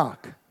getting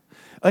dark.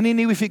 And he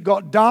knew if it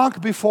got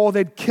dark before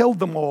they'd killed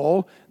them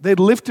all, they'd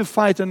live to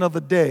fight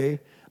another day,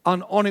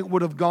 and on it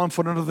would have gone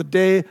for another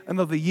day,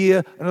 another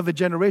year, another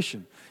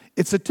generation.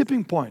 It's a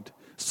tipping point.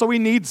 So he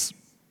needs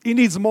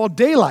more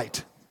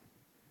daylight.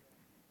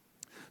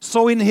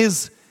 So in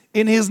his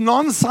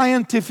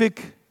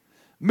non-scientific,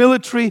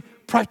 military,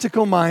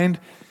 practical mind,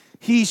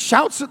 he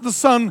shouts at the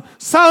sun,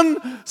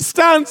 "Sun,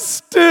 stand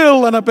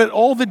still!" And I bet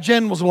all the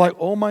generals were like,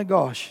 "Oh my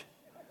gosh."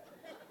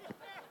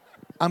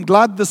 I'm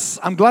glad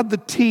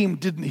the team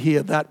didn't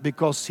hear that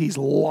because he's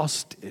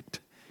lost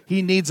it.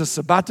 He needs a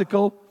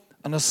sabbatical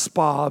and a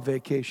spa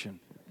vacation.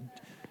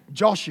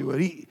 Joshua,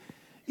 he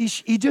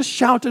just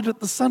shouted at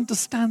the sun to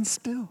stand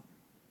still.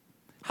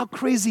 How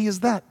crazy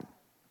is that?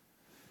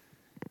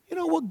 You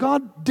know what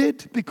God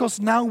did? Because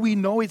now we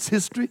know it's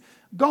history.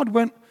 God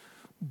went,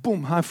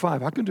 boom, high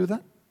five. I can do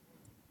that.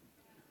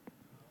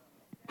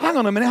 Hang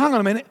on a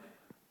minute.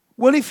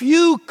 Well, if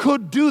you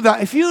could do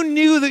that, if you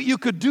knew that you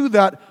could do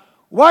that,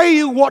 why are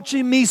you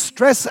watching me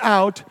stress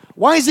out?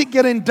 Why is it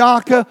getting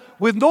darker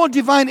with no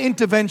divine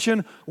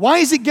intervention? Why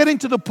is it getting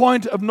to the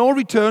point of no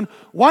return?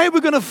 Why are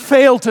we going to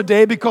fail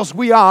today? Because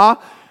we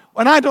are.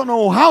 And I don't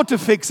know how to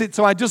fix it,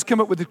 so I just came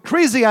up with a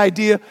crazy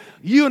idea.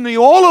 You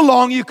knew all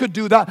along you could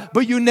do that,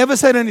 but you never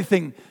said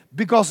anything.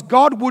 Because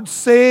God would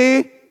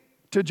say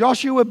to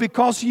Joshua,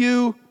 because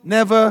you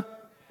never.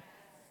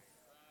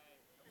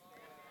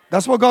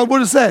 That's what God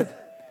would have said.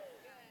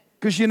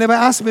 Because you never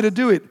asked me to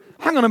do it.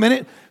 Hang on a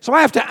minute. So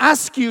I have to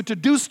ask you to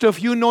do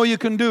stuff you know you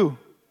can do.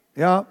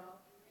 Yeah?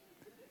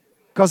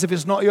 Because if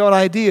it's not your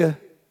idea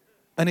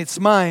and it's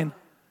mine,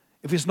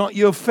 if it's not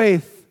your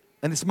faith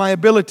and it's my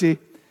ability,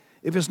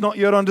 if it's not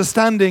your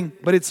understanding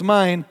but it's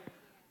mine,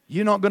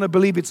 you're not going to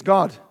believe it's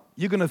God.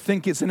 You're going to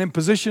think it's an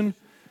imposition,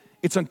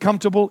 it's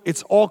uncomfortable,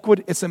 it's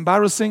awkward, it's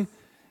embarrassing,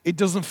 it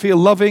doesn't feel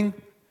loving,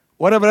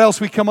 whatever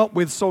else we come up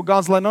with. So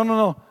God's like,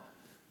 no.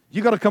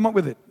 You got to come up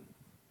with it.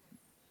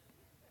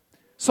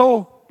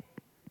 So,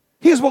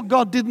 here's what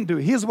God didn't do.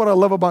 Here's what I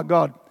love about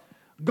God.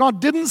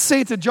 God didn't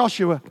say to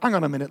Joshua, hang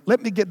on a minute,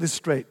 let me get this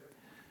straight.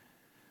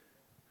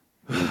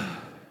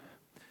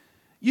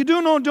 You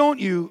do know, don't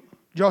you,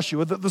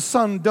 Joshua, that the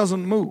sun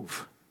doesn't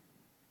move?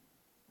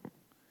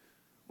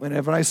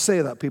 Whenever I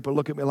say that, people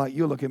look at me like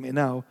you look at me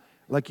now,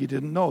 like you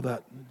didn't know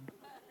that.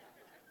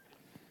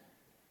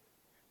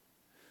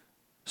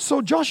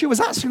 So Joshua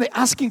was actually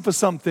asking for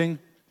something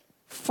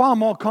far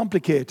more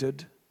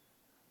complicated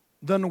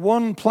than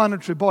one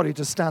planetary body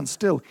to stand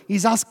still.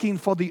 He's asking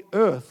for the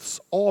Earth's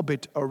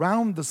orbit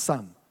around the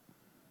sun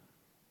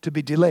to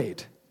be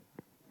delayed.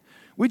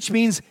 Which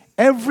means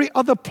every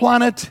other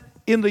planet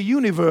in the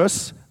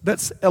universe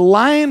that's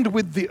aligned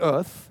with the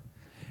Earth,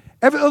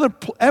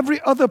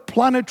 every other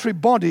planetary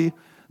body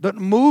that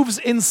moves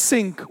in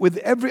sync with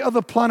every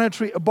other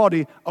planetary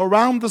body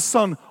around the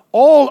sun,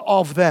 all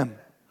of them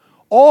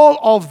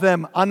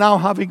are now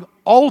having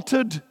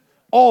altered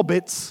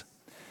orbits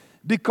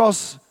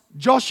because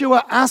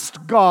Joshua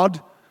asked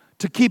God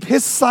to keep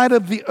his side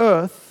of the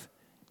earth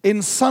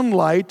in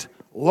sunlight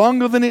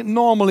longer than it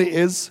normally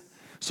is.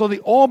 So the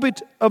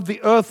orbit of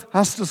the earth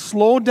has to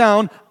slow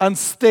down and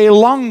stay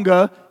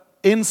longer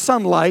in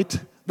sunlight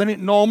than it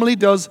normally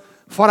does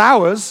for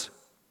hours.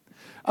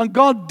 And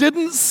God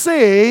didn't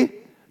say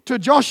to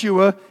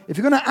Joshua, if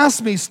you're going to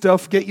ask me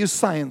stuff, get your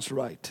science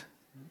right.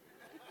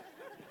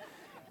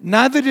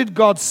 Neither did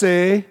God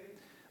say,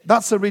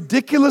 that's a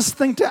ridiculous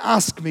thing to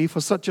ask me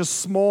for such a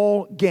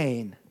small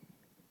gain.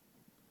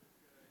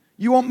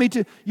 You want me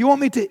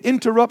to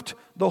interrupt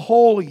the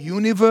whole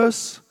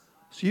universe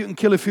so you can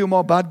kill a few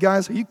more bad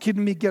guys? Are you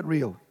kidding me? Get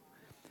real.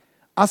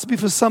 Ask me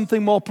for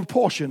something more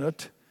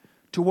proportionate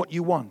to what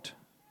you want.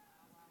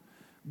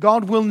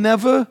 God will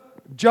never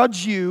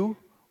judge you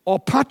or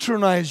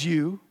patronize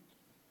you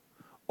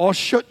or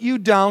shut you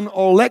down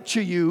or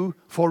lecture you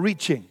for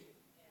reaching.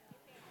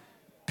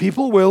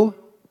 People will.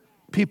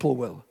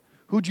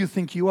 Who do you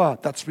think you are?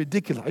 That's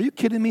ridiculous. Are you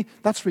kidding me?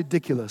 That's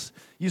ridiculous.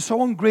 You're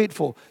so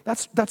ungrateful.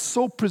 That's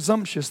so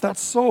presumptuous.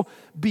 That's so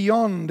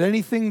beyond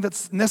anything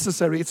that's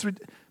necessary.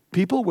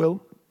 People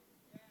will.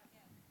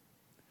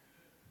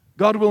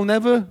 God will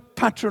never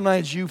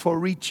patronize you for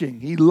reaching.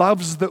 He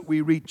loves that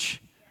we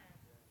reach.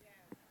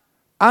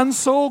 And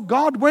so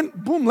God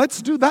went, boom,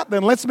 let's do that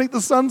then. Let's make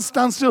the sun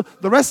stand still.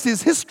 The rest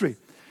is history.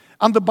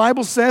 And the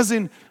Bible says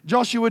in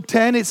Joshua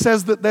 10, it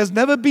says that there's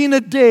never been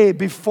a day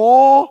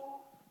before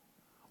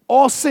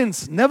or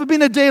since. Never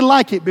been a day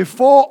like it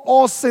before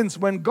or since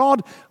when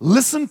God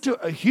listened to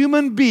a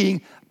human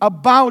being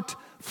about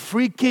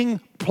freaking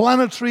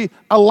planetary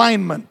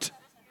alignment.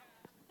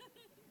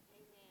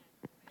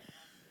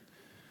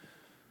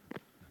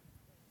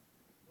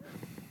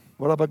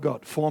 What have I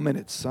got? 4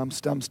 minutes. I'm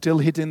still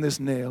hitting this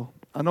nail.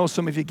 I know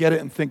some of you get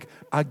it and think,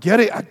 I get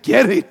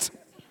it.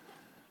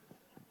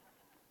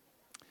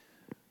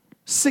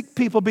 Sick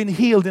people been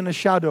healed in a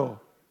shadow.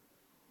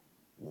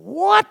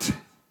 What?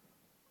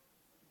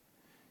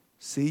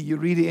 See, you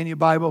read it in your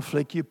Bible,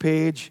 flick your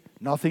page,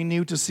 nothing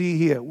new to see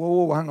here.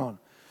 Whoa, hang on.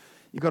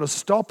 You've got to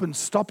stop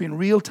in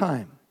real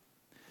time.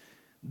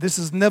 This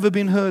has never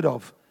been heard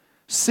of.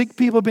 Sick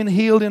people being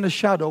healed in a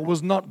shadow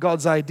was not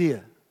God's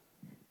idea.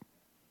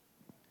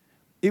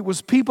 It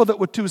was people that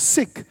were too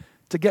sick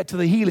to get to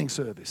the healing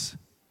service.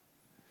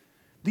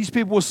 These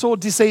people were so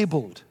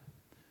disabled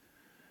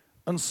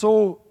and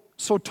so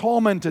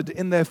tormented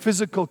in their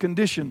physical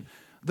condition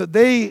that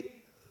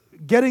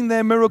getting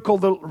their miracle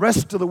the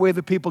rest of the way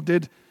the people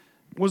did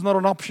was not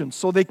an option.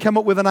 So they came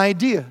up with an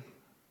idea.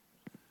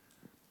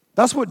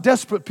 That's what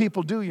desperate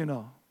people do, you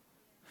know.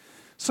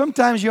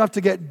 Sometimes you have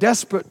to get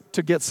desperate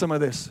to get some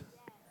of this.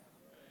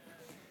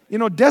 You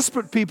know,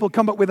 desperate people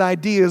come up with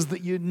ideas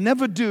that you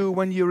never do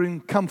when you're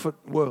in comfort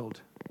world.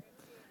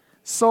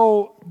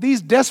 So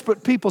these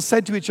desperate people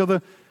said to each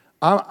other,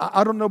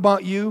 I don't know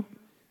about you,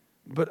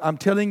 but I'm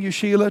telling you,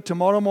 Sheila,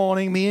 tomorrow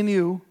morning, me and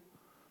you,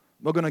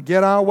 we're going to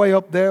get our way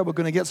up there. We're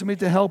going to get somebody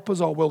to help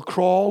us, or we'll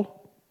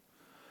crawl.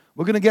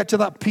 We're going to get to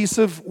that piece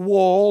of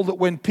wall that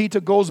when Peter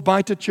goes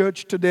by to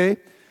church today,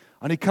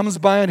 and he comes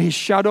by and his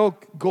shadow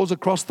goes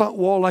across that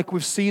wall like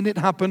we've seen it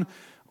happen.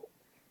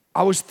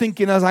 I was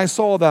thinking as I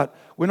saw that,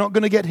 we're not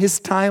going to get his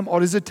time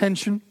or his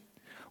attention.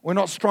 We're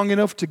not strong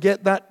enough to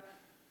get that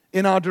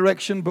in our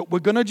direction, but we're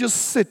going to just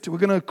sit. We're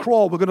going to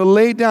crawl. We're going to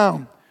lay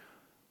down.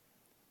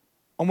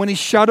 And when his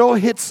shadow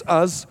hits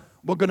us,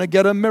 we're going to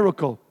get a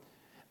miracle.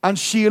 And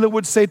Sheila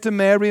would say to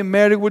Mary, and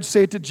Mary would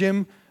say to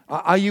Jim,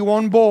 are you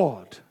on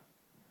board?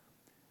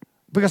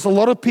 Because a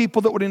lot of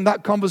people that were in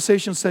that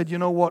conversation said, you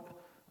know what,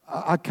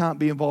 I can't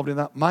be involved in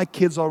that. My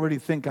kids already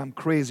think I'm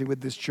crazy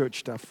with this church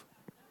stuff.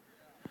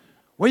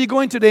 Where are you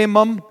going today,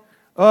 Mom?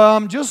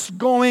 I'm just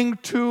going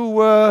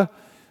to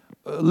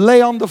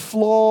lay on the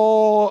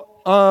floor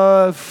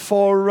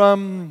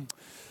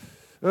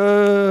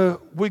we're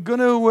going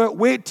to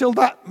wait till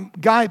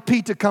that guy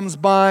Peter comes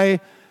by,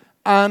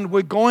 and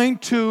we're going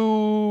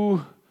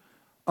to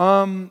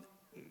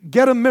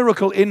get a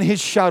miracle in his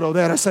shadow.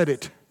 There, I said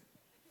it.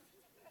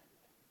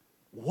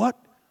 What?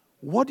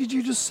 What did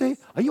you just say?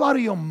 Are you out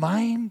of your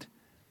mind?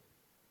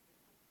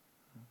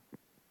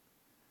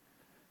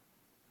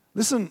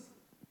 Listen,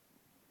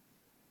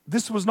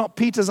 this was not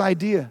Peter's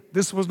idea.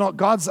 This was not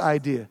God's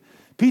idea.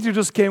 Peter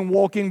just came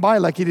walking by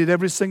like he did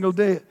every single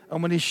day.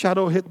 And when his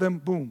shadow hit them,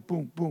 boom,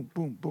 boom, boom,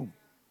 boom, boom.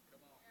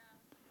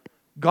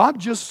 God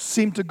just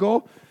seemed to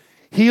go,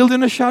 healed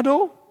in a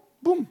shadow,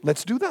 boom,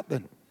 let's do that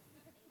then.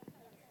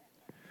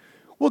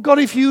 Well, God,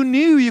 if you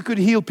knew you could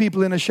heal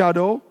people in a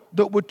shadow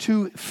that were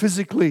too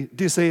physically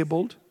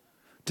disabled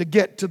to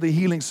get to the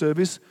healing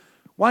service,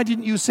 why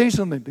didn't you say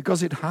something?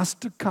 Because it has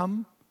to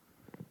come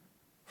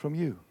from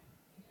you.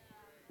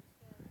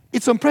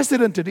 It's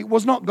unprecedented. It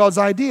was not God's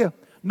idea.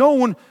 No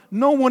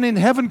one in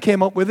heaven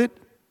came up with it.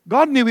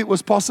 God knew it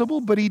was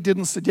possible, but He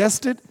didn't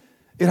suggest it.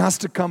 It has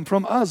to come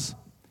from us.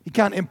 He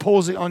can't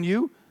impose it on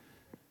you.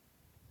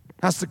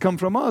 It has to come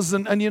from us.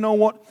 And you know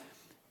what?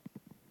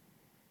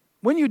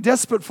 When you're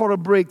desperate for a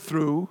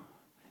breakthrough,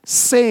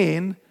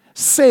 sane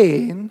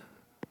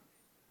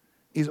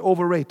is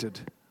overrated.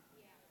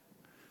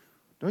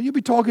 Don't you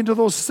be talking to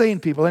those sane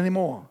people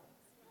anymore.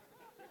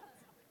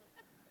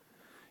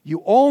 You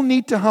all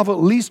need to have at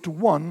least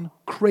one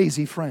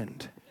crazy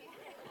friend.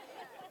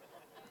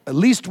 At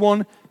least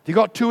one. If you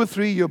got 2 or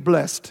 3, you're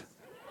blessed.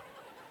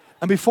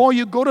 And before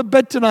you go to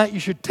bed tonight, you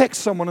should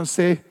text someone and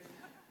say,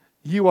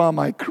 you are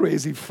my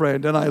crazy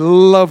friend, and I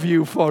love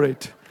you for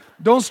it.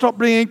 Don't stop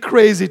bringing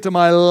crazy to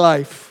my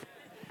life.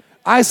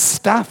 I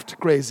staffed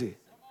crazy.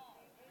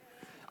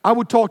 I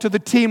would talk to the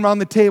team around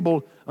the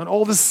table, and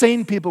all the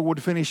sane people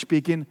would finish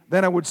speaking.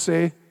 Then I would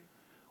say,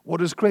 what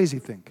does crazy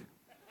think?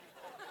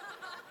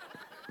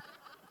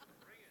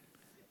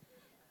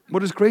 What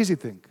does crazy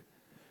think?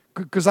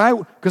 Because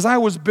I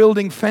was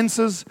building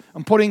fences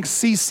and putting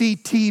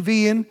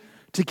CCTV in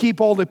to keep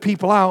all the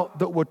people out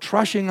that were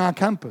trashing our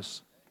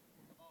campus.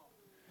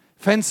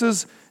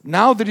 Fences,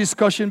 now the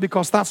discussion,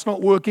 because that's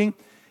not working,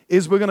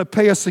 is we're going to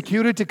pay a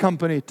security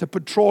company to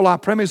patrol our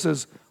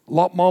premises, a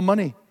lot more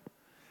money.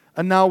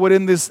 And now we're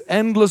in this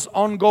endless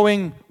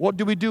ongoing, what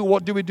do we do?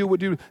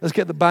 Let's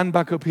get the band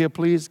back up here,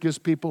 please. Gives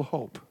people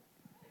hope.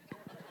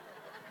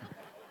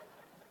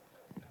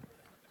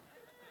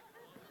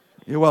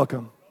 You're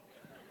welcome.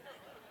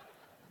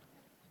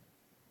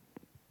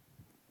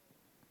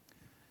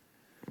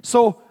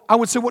 So I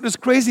would say, what does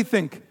crazy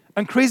think?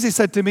 And crazy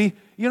said to me,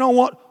 you know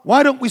what?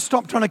 Why don't we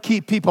stop trying to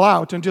keep people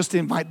out and just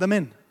invite them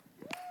in?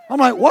 I'm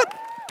like, what?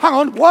 Hang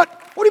on, what?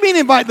 What do you mean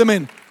invite them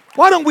in?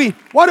 Why don't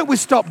we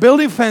stop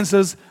building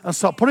fences and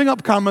stop putting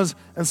up cameras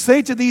and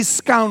say to these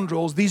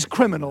scoundrels, these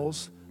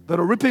criminals that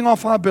are ripping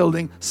off our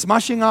building,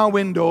 smashing our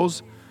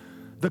windows,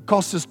 that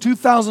cost us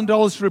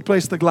 $2,000 to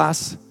replace the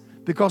glass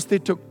because they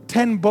took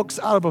 $10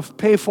 out of a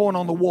payphone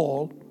on the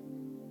wall.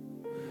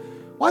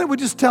 Why don't we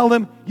just tell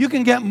them, you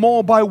can get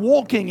more by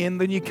walking in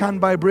than you can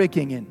by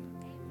breaking in?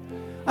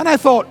 And I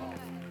thought,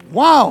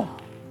 wow,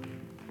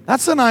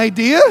 that's an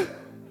idea.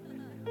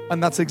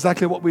 And that's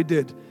exactly what we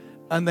did.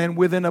 And then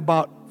within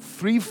about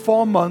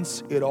 3-4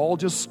 months, it all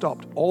just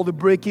stopped. All the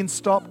breaking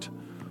stopped.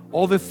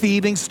 All the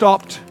thieving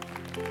stopped.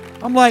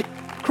 I'm like,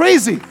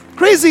 crazy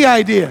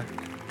idea.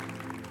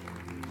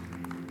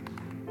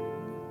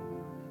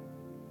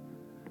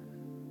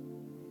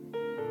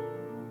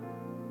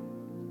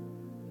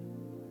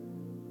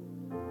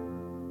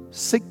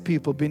 Sick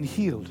people being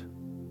healed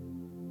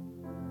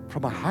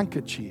from a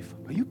handkerchief.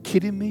 Are you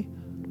kidding me?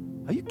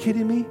 Are you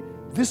kidding me?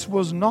 This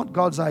was not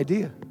God's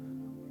idea.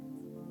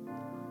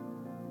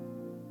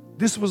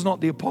 This was not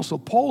the Apostle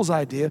Paul's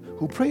idea,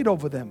 who prayed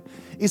over them.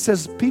 It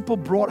says people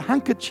brought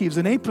handkerchiefs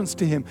and aprons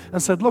to him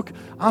and said, look,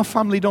 our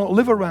family don't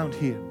live around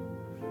here.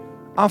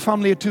 Our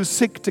family are too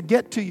sick to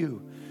get to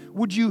you.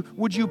 Would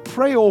you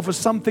pray over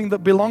something that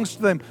belongs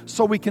to them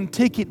so we can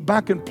take it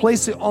back and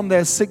place it on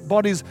their sick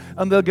bodies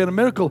and they'll get a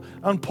miracle?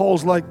 And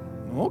Paul's like,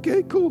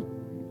 okay, cool.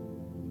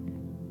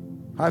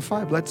 High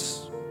five,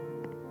 let's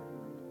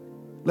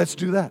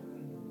do that.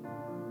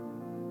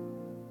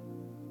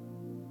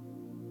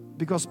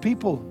 Because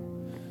people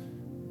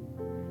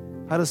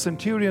had a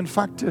centurion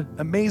factor,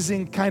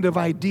 amazing kind of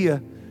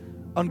idea,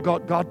 and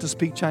got God to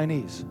speak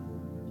Chinese.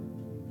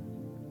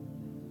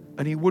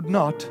 And he would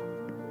not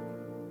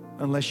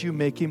unless you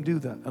make him do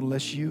that,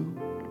 unless you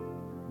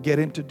get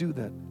him to do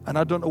that. And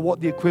I don't know what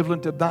the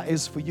equivalent of that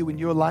is for you in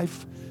your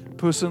life,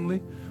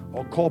 personally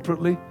or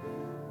corporately,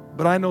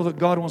 but I know that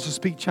God wants to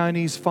speak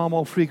Chinese far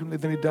more frequently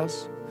than he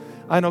does.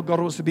 I know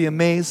God wants to be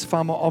amazed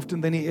far more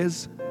often than he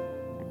is.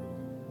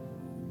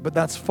 But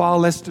that's far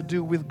less to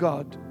do with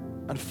God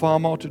and far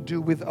more to do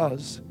with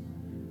us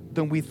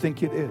than we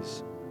think it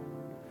is.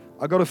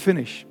 I got to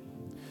finish.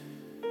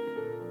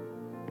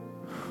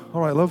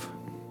 All right, love.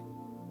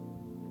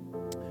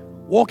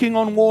 Walking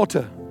on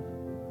water.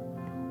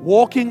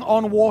 Walking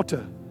on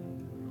water.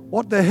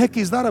 What the heck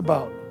is that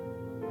about?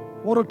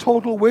 What a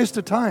total waste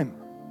of time.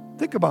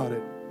 Think about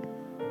it.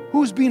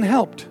 Who's been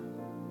helped?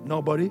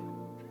 Nobody.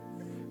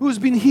 Who's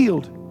been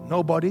healed?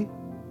 Nobody.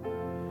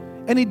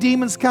 Any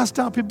demons cast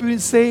out, people been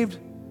saved?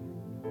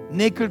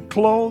 Naked,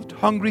 clothed,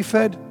 hungry,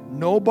 fed?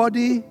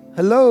 Nobody.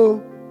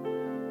 Hello?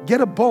 Get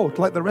a boat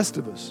like the rest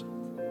of us.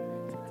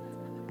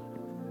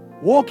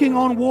 Walking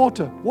on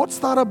water. What's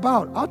that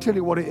about? I'll tell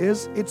you what it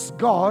is. It's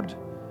God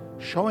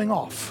showing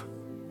off.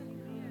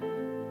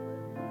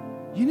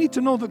 You need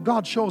to know that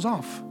God shows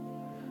off.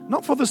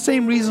 Not for the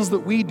same reasons that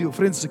we do,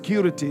 for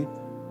insecurity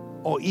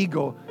or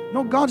ego.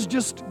 No,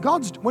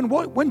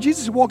 when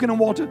Jesus is walking on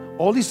water,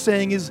 all he's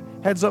saying is,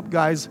 heads up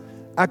guys,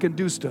 I can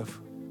do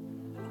stuff.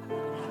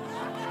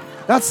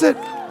 That's it.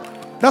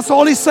 That's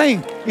all he's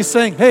saying. He's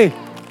saying, hey,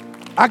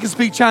 I can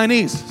speak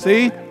Chinese,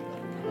 see?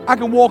 I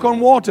can walk on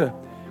water.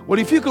 Well,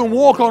 if you can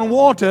walk on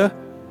water,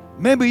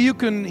 maybe you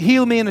can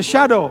heal me in a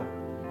shadow.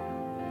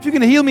 If you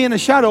can heal me in a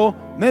shadow,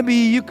 maybe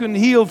you can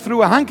heal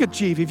through a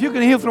handkerchief. If you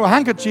can heal through a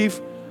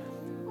handkerchief,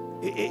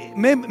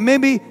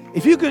 maybe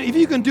if you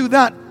can do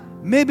that,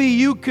 maybe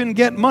you can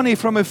get money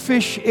from a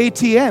fish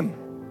ATM.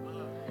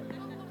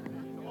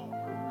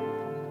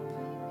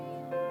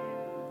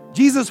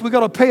 Jesus, we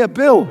got to pay a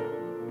bill.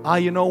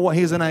 You know what?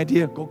 Here's an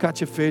idea. Go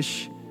catch a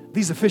fish.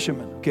 These are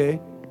fishermen,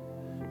 okay?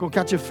 Go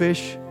catch a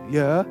fish.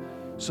 Yeah.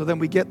 So then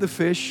we get the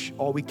fish,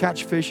 or we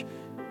catch fish,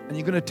 and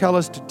you're going to tell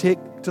us to take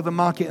to the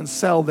market and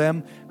sell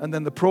them, and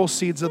then the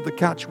proceeds of the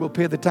catch will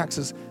pay the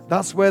taxes.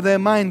 That's where their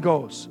mind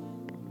goes.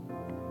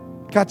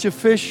 Catch a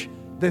fish,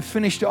 they've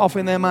finished it off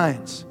in their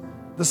minds.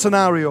 The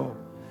scenario.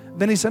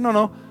 Then he said,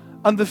 no.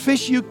 And the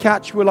fish you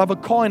catch will have a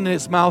coin in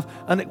its mouth,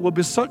 and it will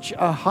be such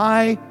a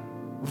high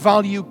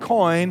value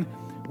coin,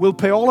 we'll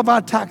pay all of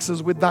our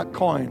taxes with that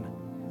coin.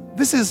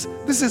 This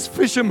is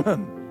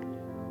fishermen.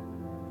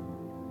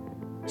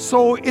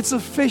 So it's a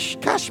fish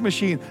cash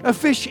machine, a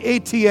fish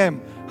ATM.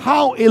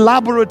 How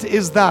elaborate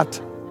is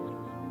that?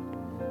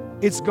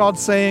 It's God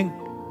saying,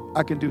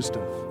 I can do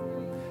stuff.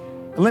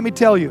 And let me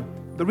tell you,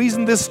 the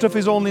reason this stuff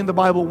is only in the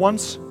Bible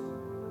once,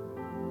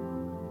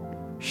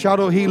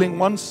 shadow healing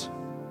once,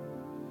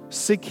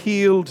 sick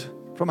healed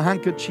from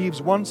handkerchiefs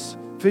once,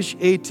 fish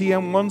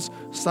ATM once,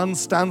 sun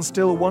stand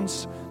still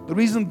once. The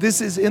reason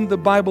this is in the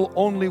Bible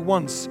only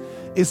once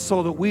is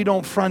so that we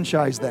don't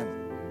franchise them.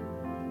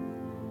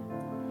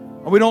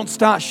 And we don't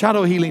start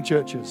shadow healing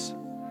churches.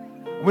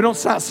 We don't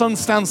start sun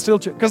stand still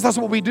church, because that's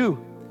what we do.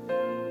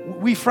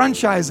 We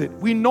franchise it.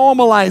 We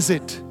normalize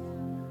it.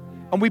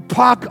 And we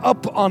park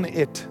up on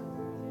it.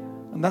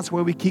 And that's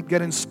where we keep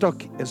getting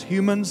stuck as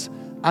humans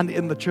and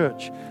in the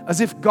church.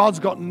 As if God's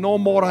got no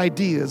more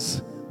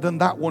ideas than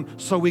that one.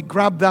 So we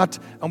grab that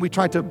and we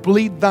try to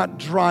bleed that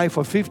dry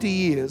for 50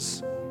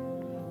 years.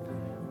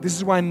 This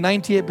is why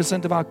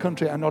 98% of our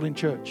country are not in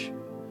church.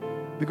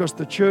 Because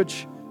the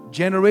church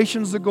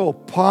generations ago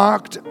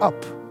parked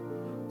up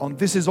on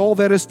this is all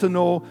there is to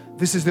know,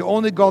 this is the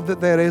only God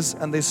that there is,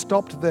 and they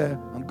stopped there.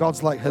 And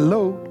God's like,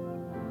 hello,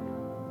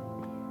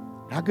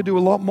 I could do a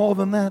lot more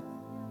than that.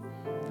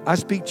 I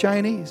speak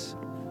Chinese.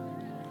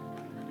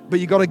 But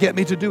you got to get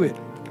me to do it.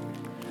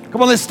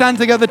 Come on, let's stand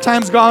together.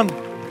 Time's gone.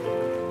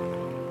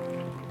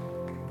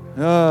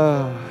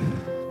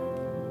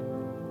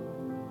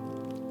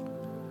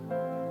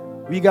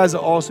 You guys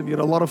are awesome. You had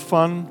a lot of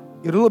fun.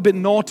 You're a little bit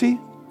naughty.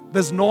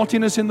 There's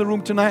naughtiness in the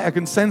room tonight. I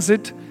can sense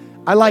it.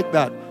 I like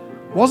that.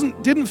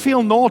 Didn't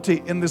feel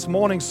naughty in this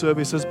morning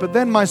services, but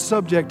then my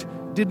subject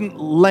didn't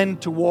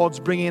lend towards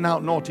bringing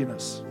out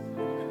naughtiness.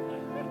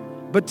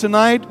 But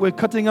tonight we're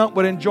cutting up,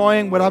 we're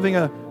enjoying, we're having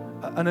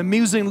an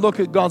amusing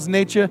look at God's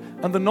nature,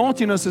 and the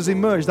naughtiness has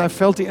emerged. I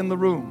felt it in the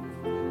room.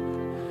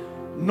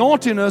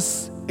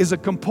 Naughtiness is a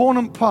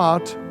component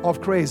part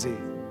of crazy.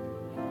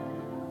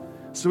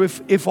 So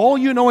if all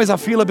you know is I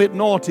feel a bit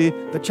naughty,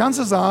 the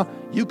chances are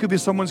you could be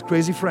someone's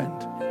crazy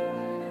friend.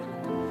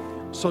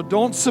 So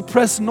don't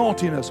suppress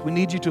naughtiness. We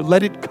need you to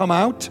let it come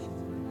out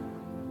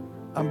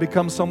and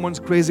become someone's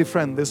crazy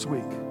friend this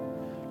week.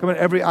 Come on,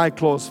 every eye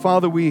closed.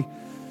 Father, we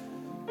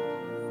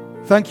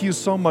thank you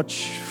so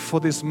much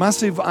for this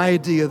massive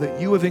idea that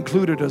you have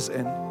included us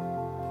in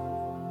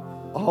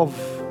of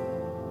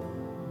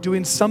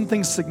doing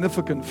something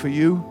significant for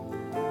you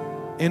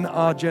in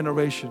our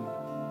generation.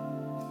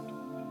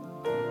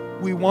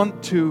 We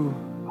want to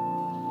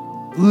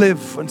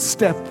live and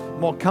step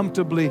more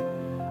comfortably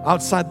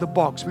outside the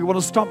box. We want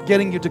to stop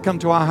getting you to come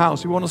to our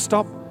house. We want to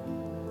stop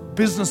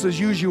business as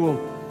usual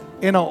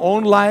in our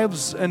own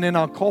lives and in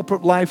our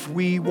corporate life.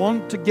 We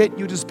want to get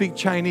you to speak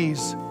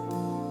Chinese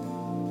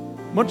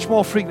much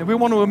more frequently. We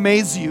want to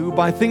amaze you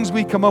by things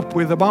we come up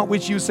with about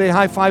which you say,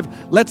 high five,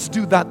 let's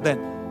do that then.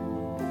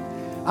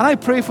 And I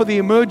pray for the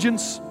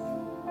emergence,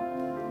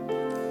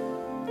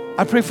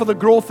 I pray for the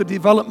growth, the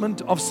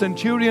development of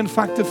centurion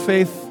fact of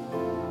faith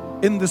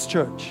in this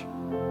church.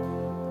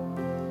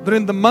 That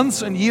in the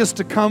months and years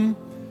to come,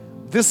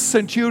 this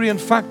centurion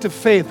fact of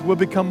faith will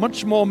become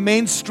much more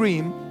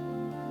mainstream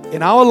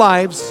in our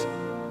lives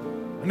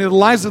and in the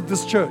lives of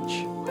this church.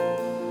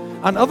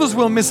 And others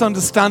will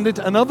misunderstand it,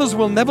 and others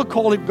will never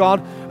call it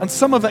God. And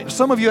some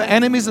of your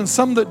enemies and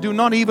some that do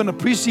not even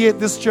appreciate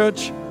this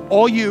church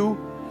or you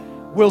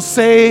will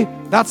say,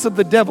 that's of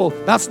the devil,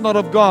 that's not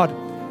of God.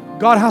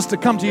 God has to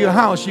come to your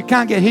house. You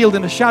can't get healed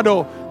in a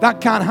shadow.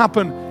 That can't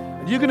happen.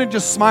 And you're going to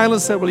just smile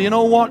and say, well, you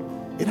know what?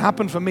 It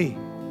happened for me.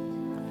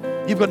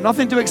 You've got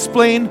nothing to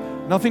explain,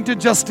 nothing to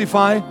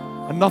justify,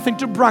 and nothing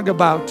to brag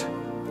about.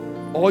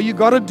 All you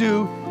got to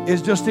do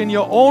is just in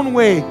your own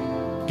way,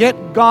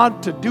 get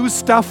God to do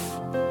stuff.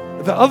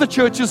 The other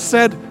churches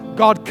said,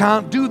 God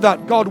can't do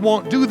that. God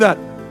won't do that.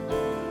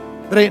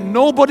 There ain't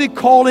nobody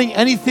calling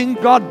anything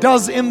God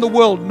does in the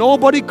world.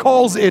 Nobody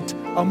calls it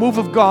a move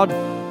of God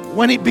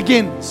when it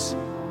begins.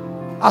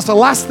 That's the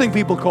last thing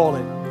people call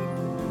it.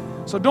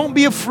 So don't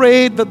be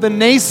afraid that the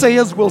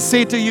naysayers will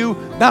say to you,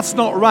 that's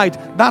not right,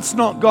 that's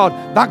not God,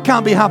 that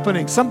can't be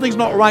happening, something's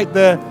not right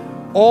there.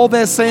 All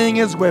they're saying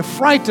is we're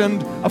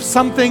frightened of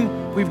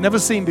something we've never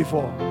seen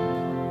before.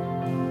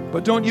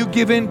 But don't you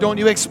give in, don't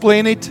you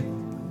explain it.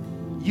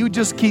 You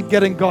just keep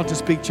getting God to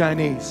speak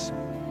Chinese.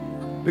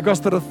 Because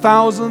there are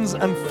thousands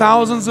and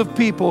thousands of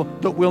people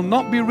that will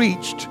not be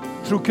reached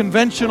through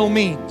conventional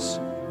means.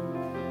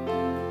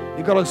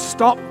 You've got to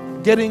stop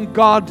getting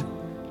God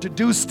to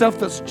do stuff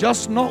that's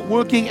just not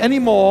working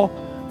anymore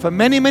for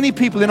many, many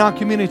people in our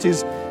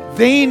communities.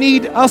 They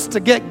need us to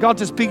get God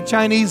to speak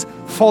Chinese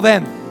for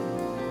them.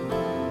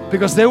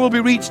 Because they will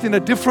be reached in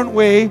a different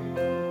way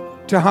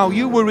to how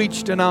you were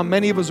reached and how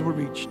many of us were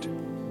reached.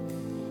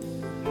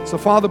 So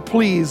Father,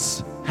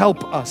 please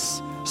help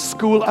us,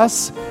 school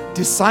us,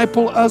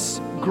 disciple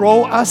us,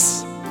 grow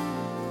us.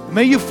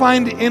 May you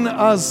find in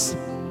us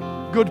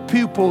good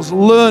pupils,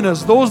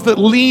 learners, those that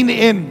lean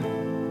in.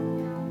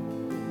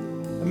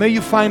 And may you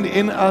find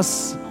in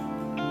us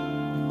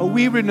a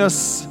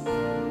weariness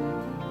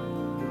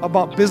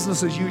about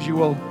business as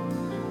usual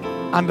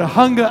and a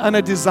hunger and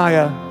a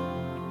desire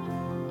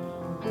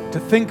to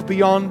think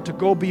beyond, to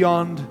go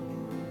beyond,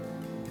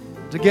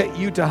 to get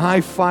you to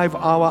high-five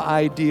our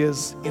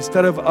ideas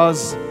instead of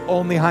us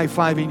only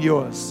high-fiving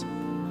yours.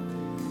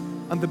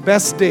 And the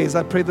best days,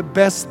 I pray the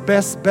best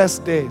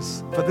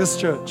days for this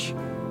church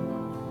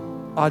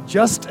are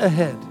just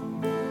ahead,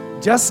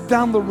 just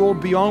down the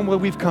road beyond where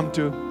we've come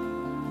to.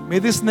 May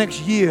this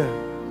next year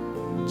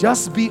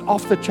just be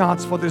off the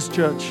charts for this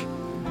church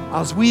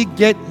as we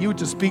get you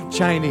to speak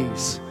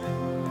Chinese.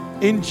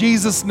 In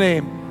Jesus'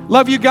 name.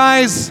 Love you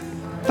guys.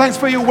 Thanks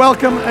for your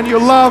welcome and your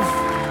love.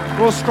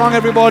 Go strong,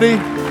 everybody.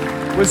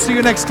 We'll see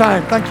you next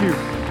time. Thank you.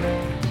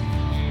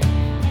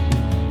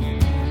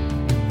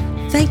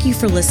 Thank you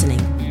for listening.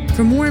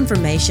 For more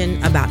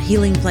information about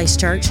Healing Place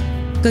Church,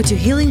 go to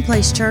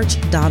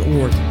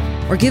healingplacechurch.org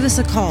or give us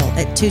a call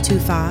at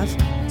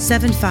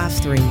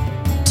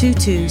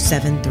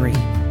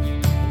 225-753-2273.